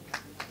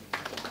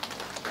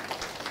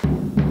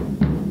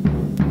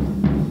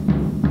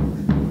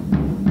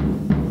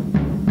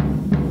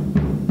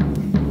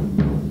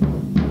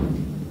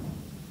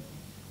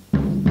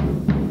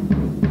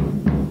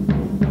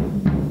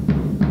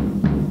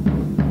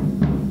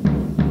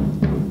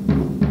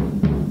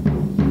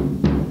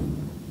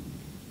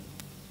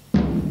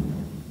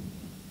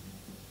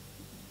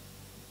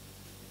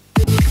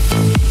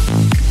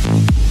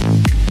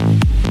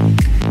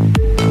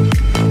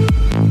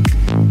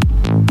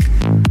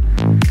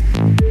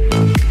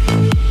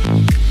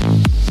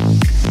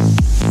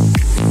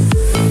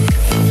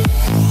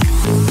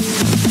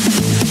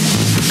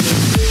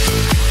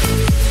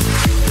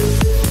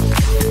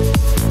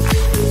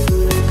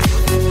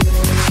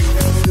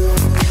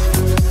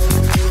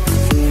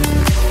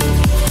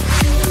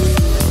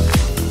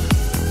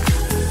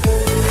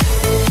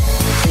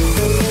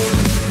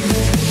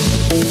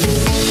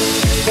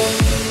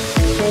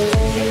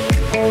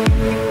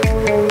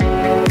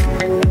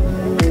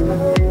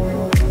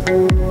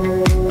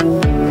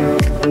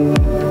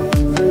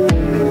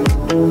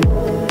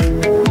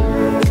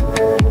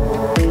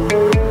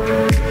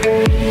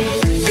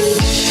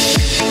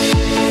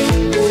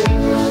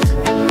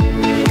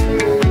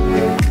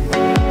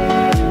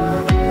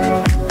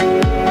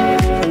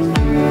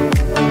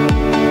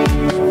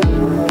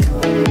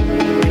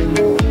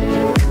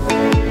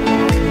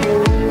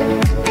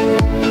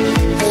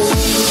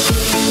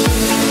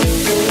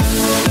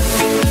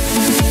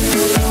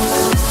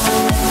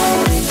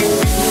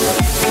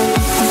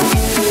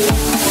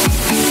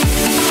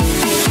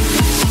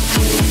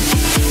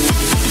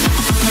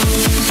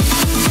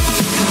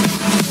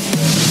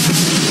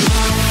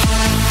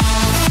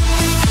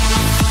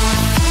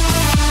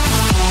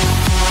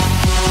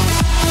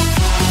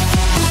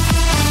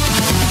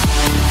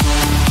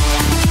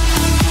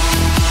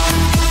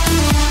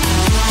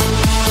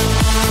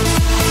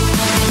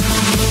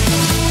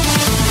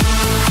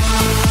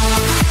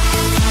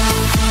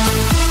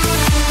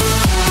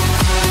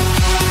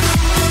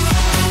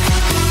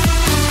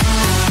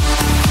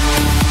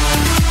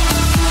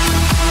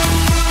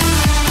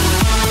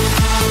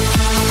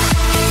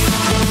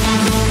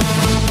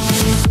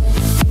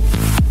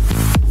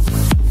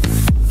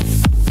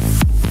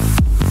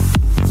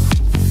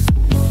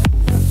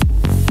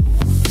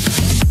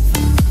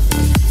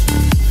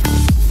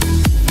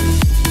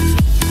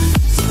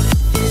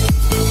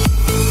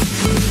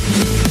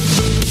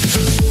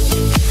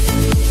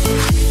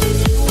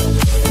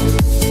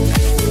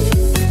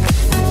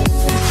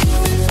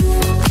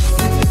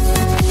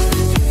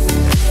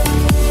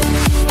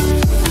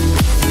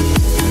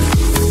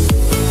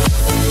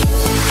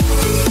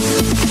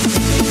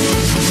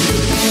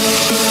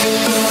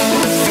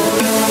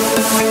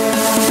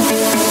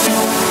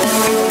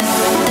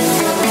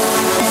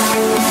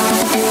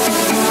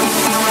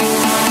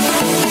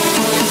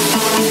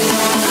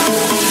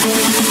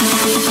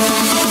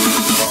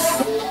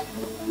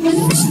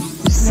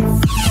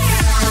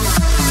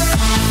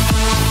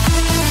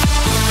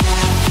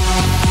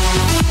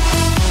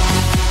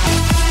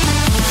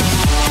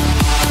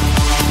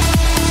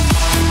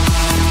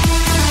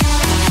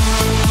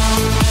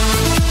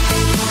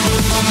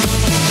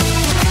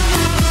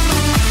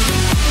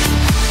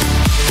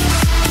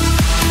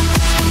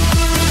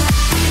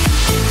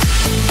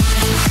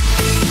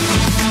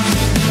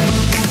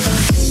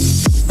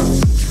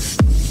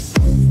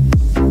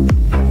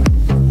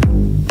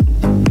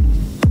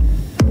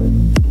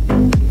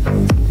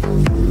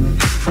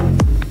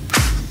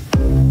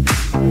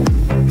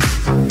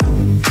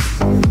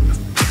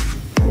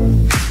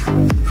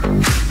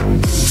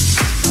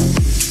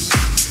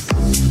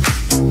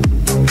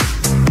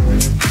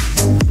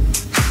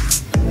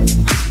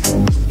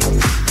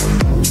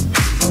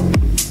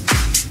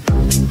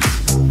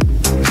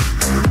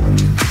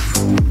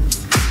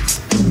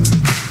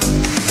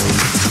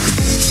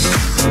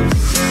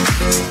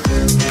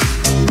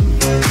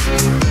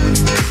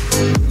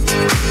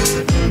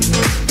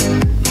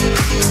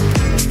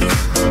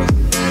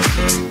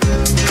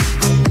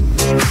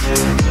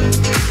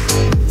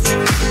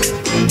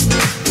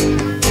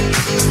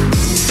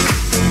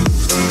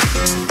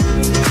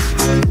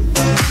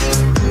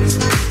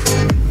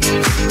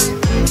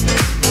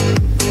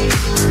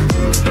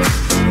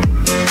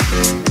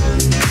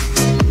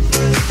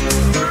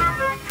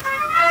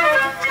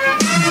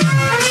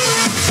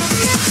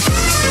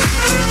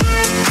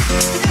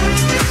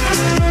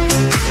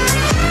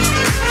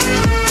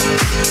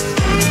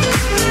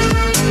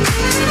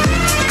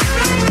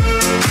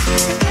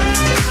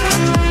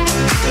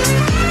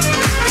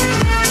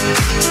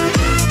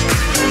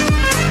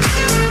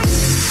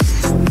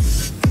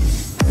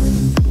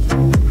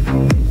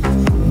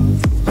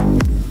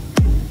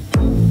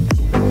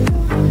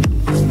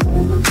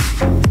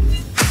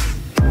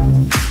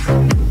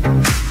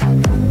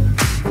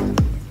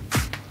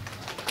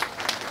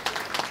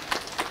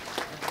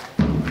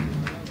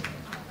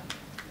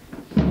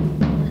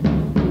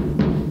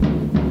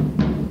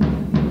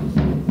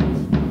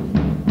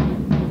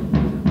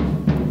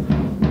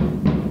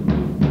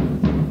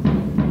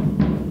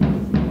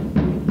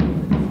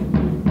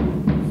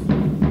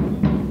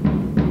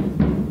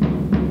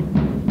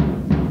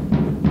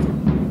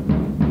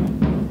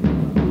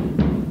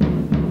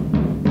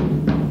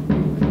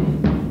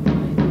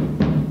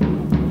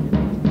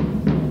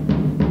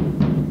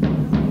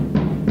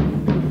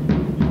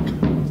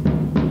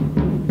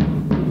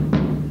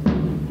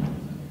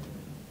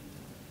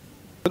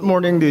 Good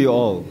morning to you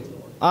all.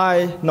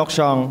 I,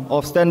 Nokshang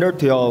of Standard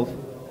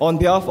 12, on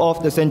behalf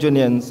of the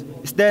Senjonians,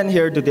 stand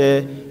here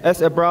today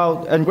as a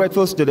proud and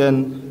grateful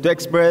student to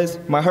express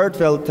my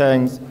heartfelt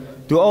thanks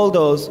to all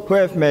those who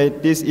have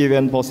made this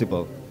event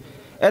possible.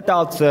 At the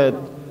outset,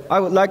 I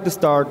would like to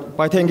start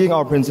by thanking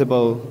our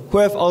principal, who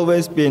have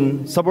always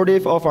been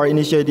supportive of our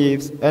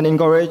initiatives and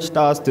encouraged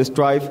us to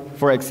strive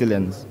for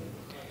excellence.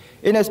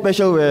 In a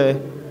special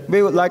way,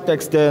 we would like to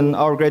extend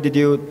our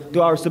gratitude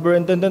to our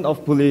Superintendent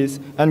of Police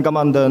and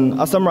Commandant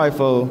Assam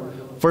Rifle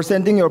for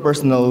sending your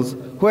personals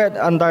who had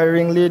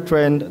untiringly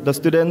trained the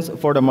students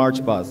for the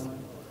march past.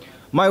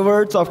 My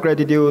words of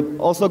gratitude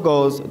also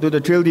goes to the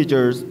drill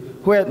teachers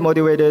who had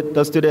motivated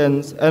the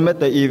students and made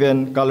the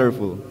event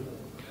colorful.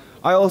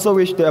 I also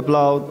wish to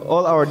applaud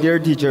all our dear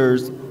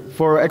teachers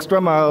for extra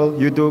mile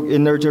you took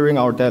in nurturing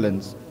our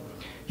talents.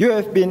 You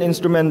have been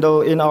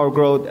instrumental in our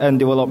growth and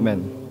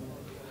development.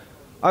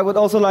 I would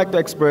also like to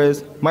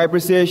express my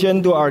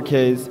appreciation to our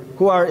kids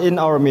who are in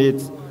our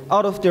midst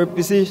out of their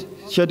busy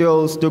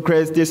schedules to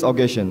grace this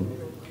occasion.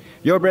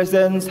 Your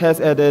presence has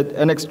added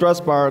an extra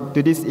spark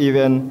to this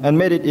event and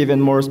made it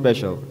even more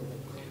special.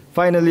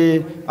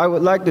 Finally, I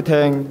would like to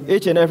thank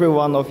each and every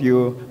one of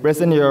you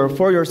present here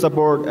for your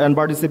support and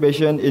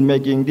participation in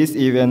making this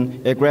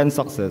event a grand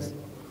success.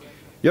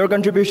 Your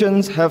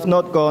contributions have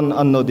not gone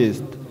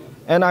unnoticed,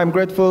 and I'm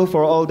grateful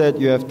for all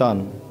that you have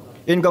done.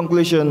 In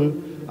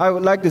conclusion, I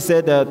would like to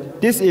say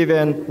that this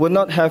event would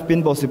not have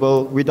been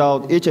possible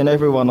without each and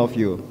every one of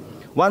you.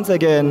 Once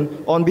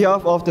again, on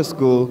behalf of the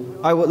school,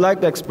 I would like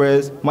to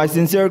express my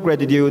sincere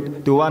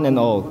gratitude to one and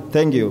all.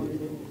 Thank you.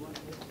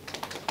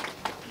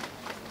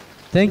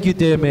 Thank you,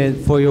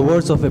 Chairman, for your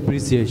words of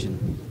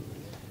appreciation.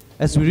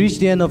 As we reach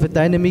the end of a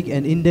dynamic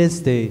and intense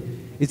day,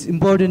 it's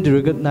important to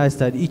recognize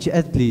that each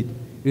athlete,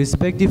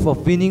 irrespective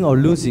of winning or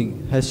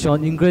losing, has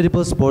shown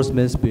incredible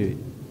sportsman spirit.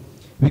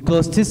 We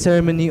close this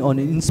ceremony on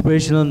an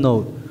inspirational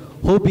note,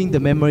 hoping the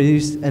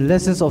memories and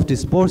lessons of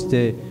this sports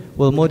day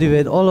will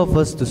motivate all of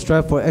us to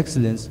strive for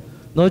excellence,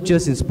 not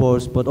just in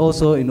sports, but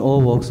also in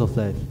all walks of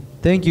life.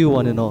 Thank you,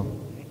 one and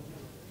all.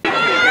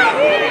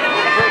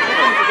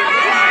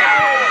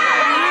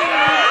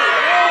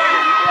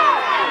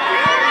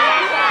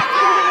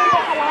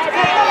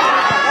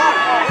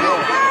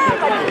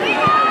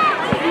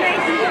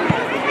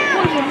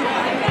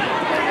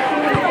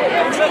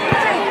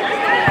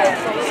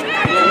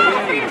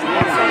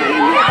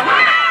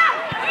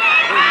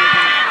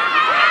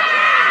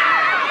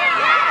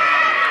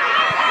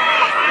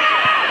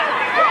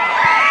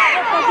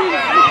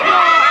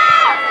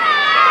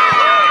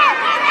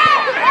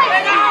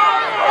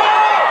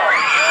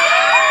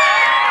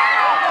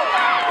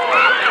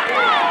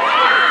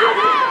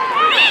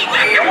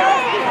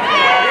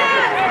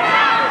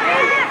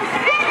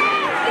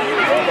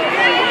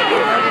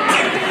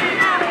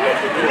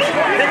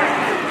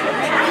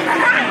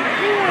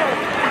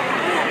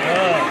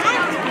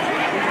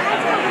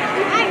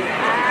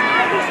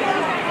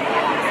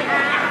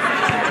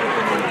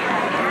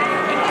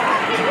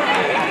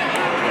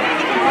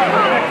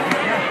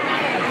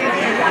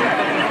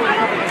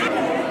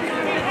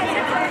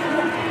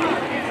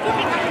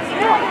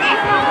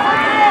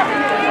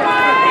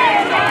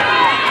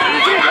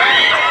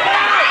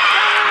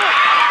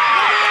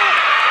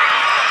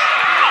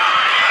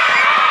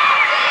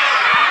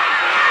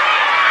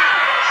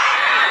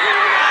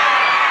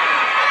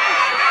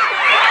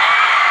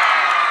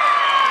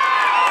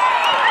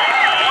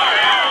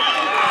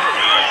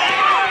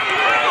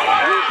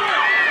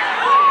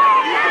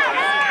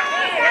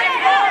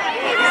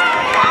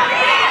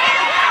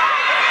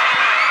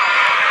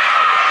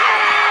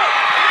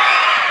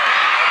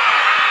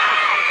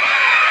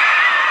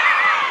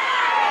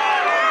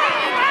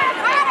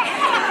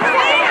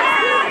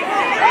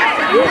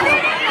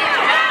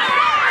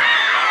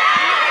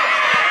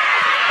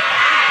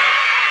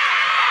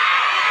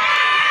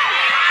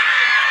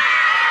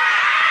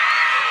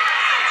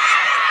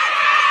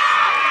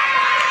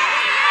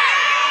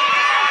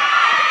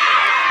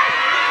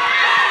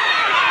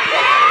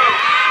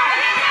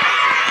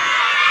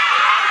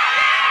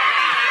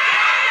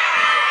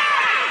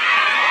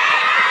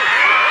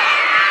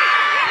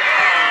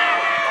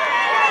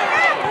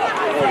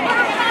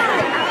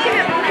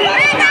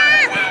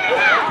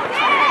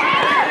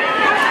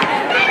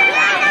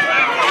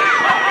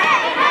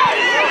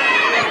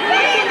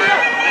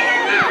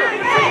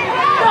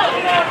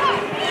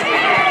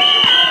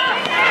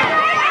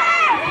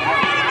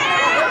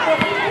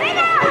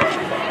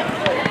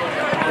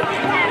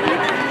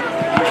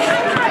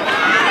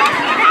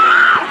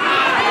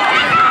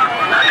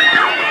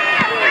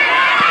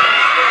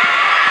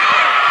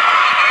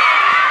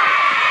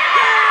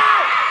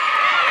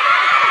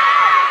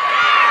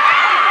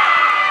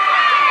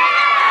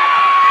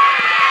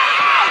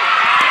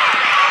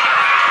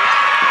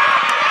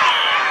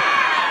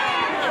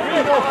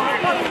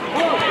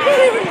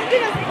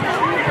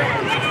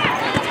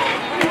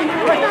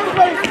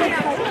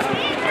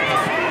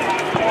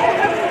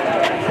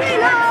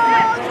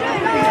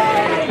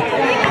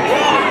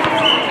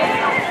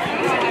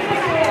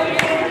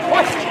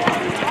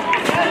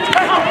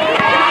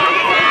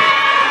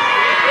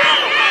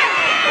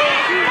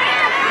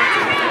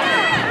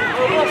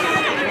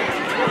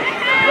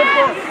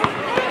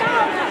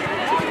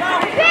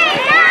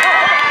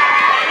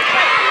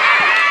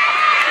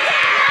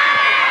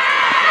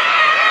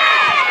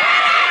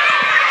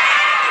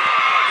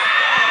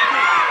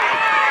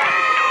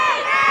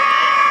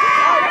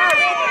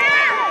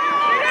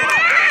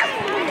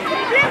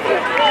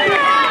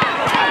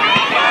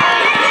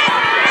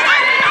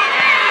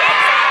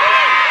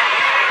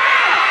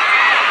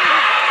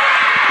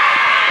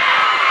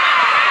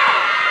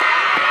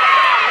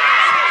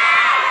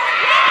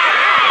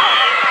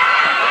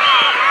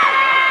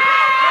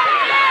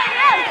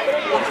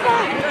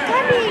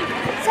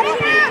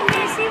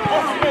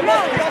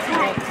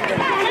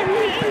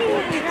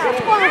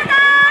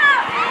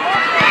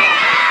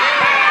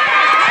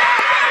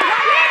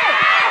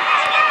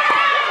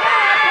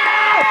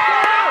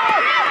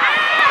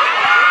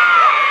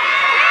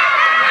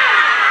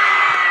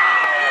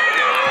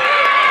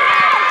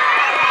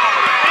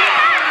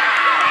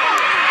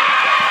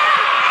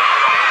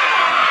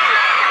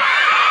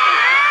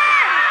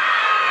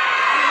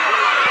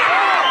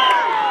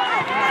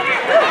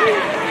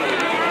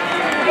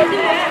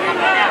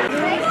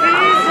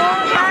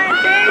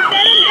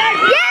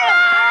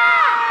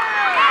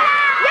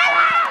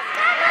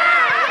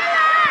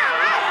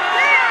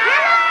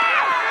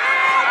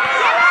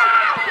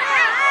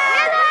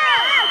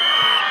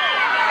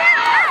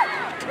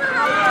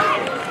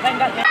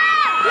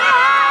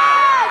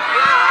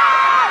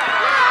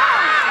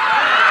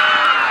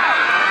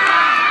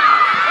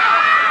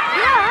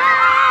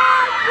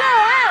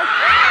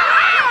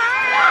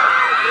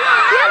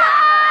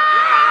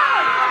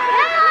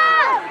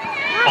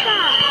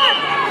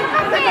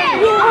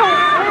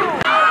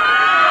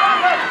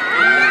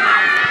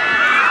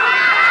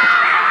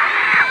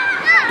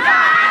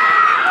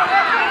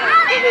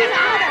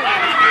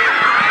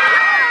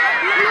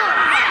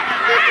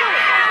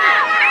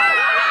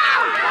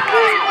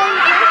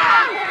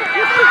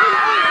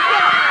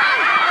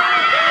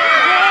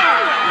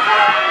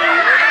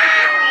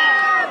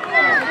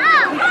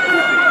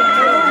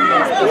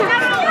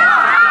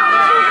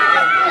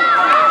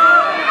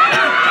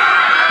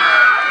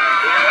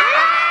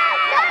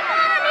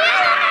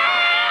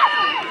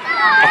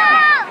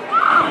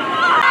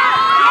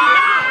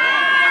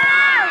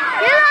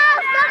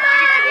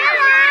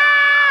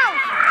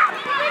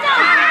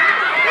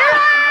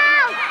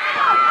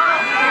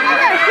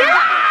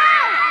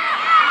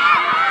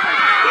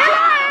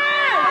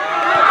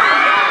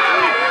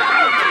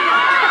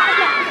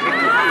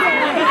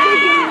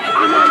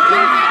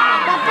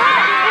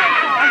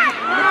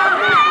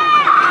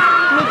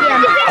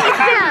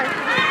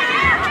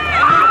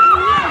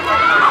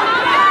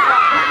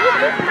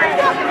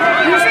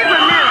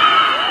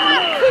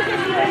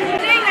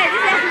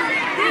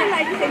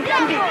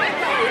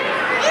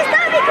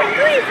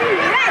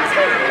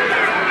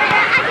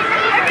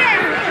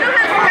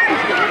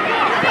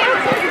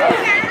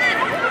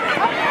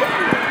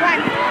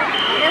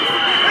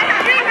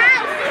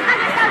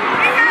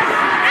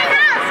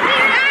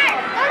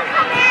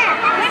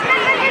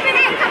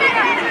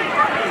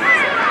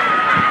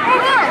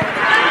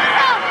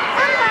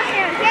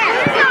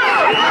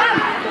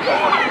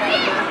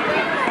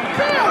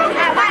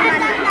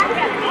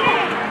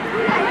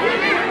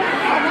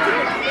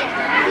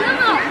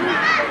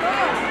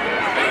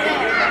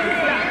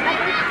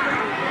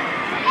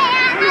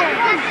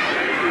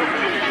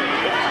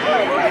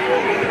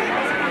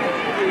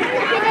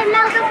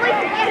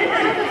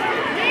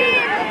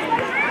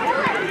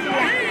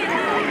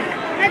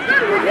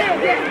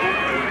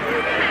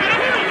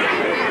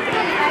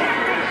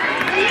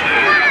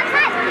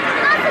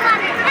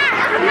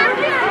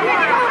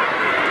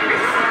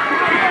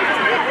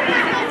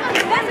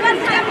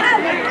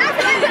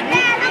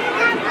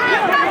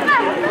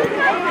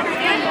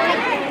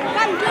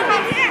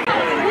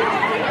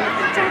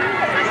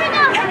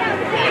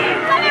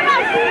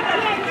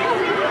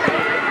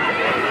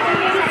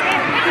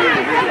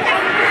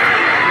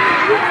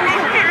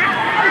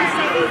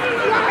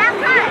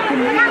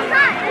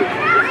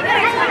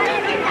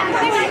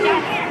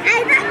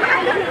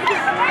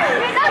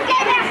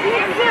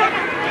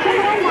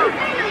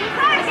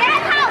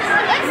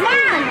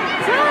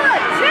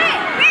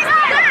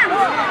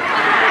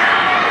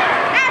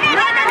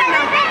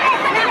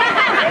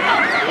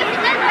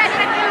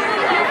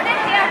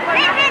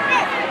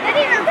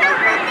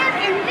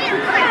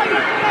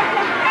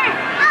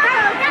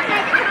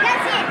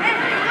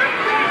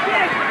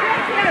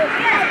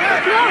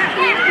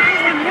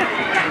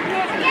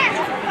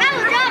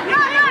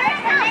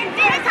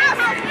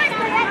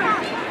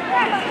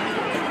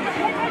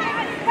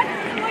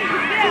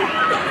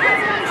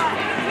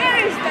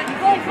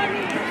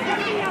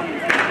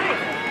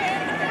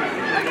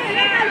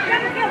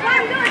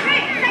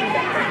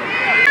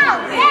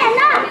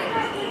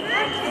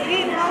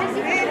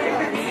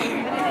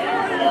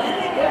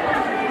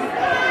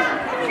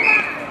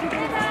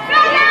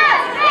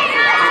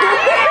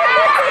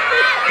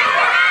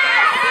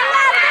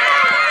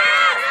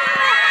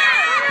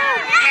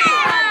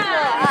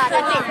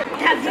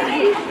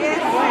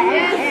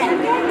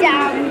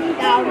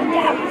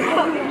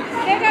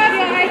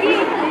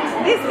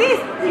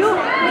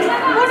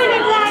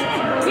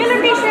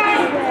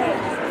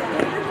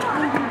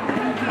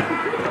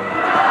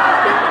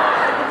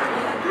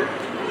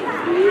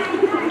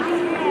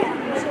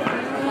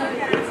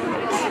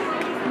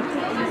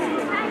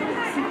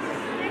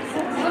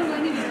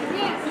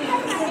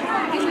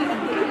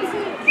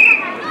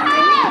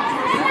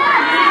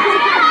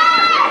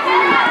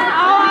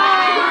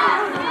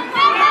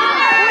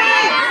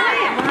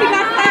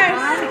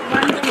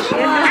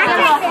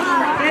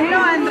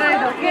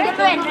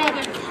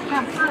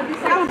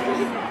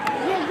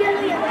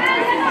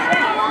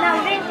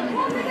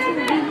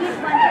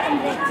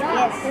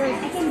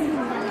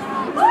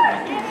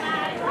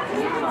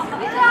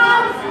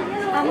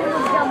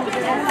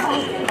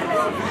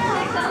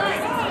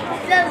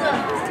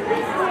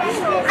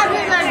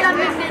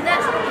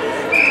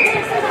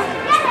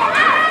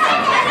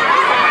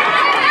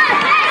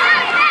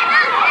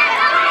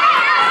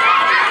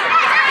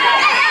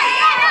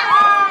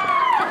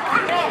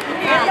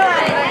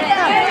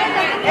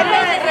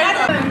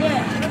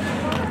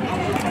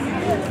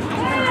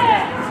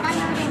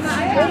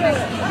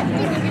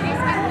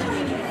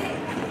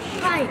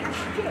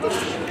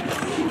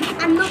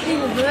 I'm not in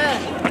the bird.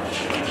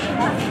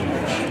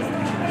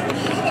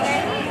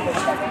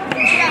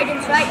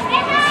 That's right.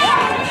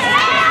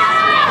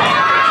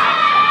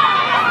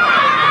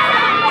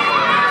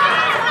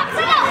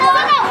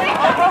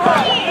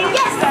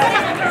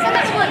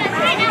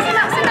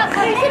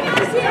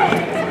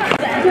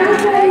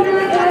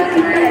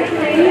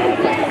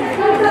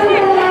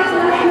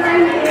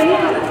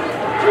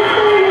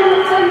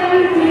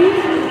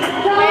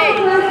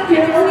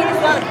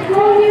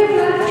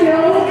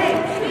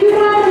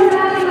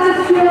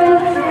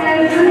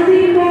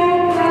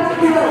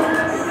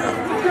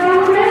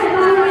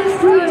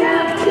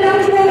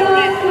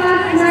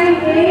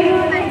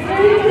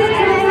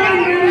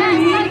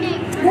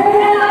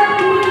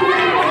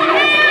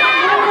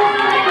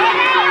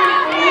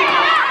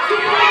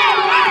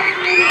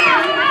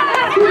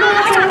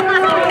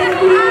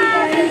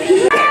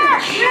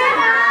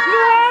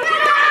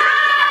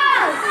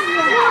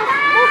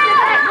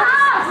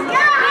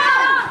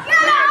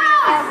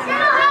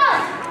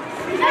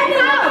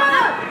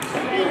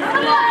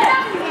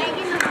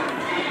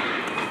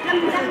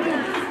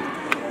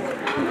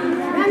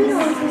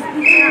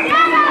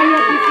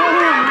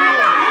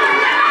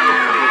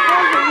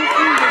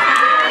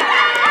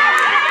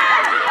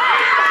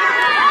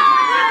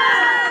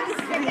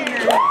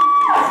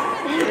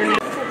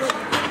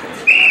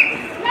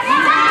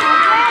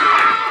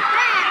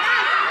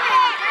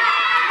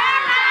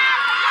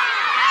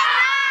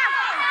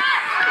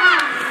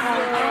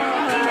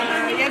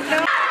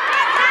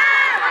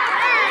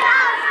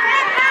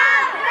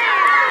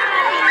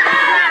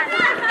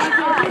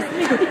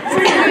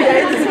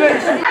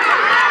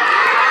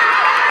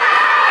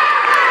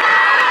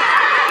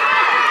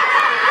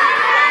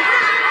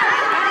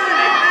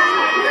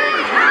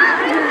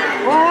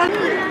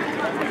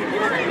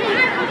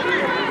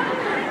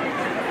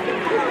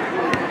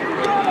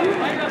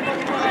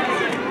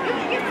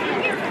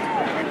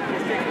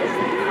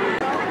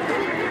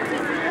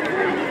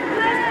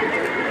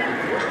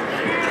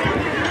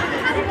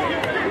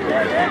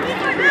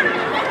 Thank you.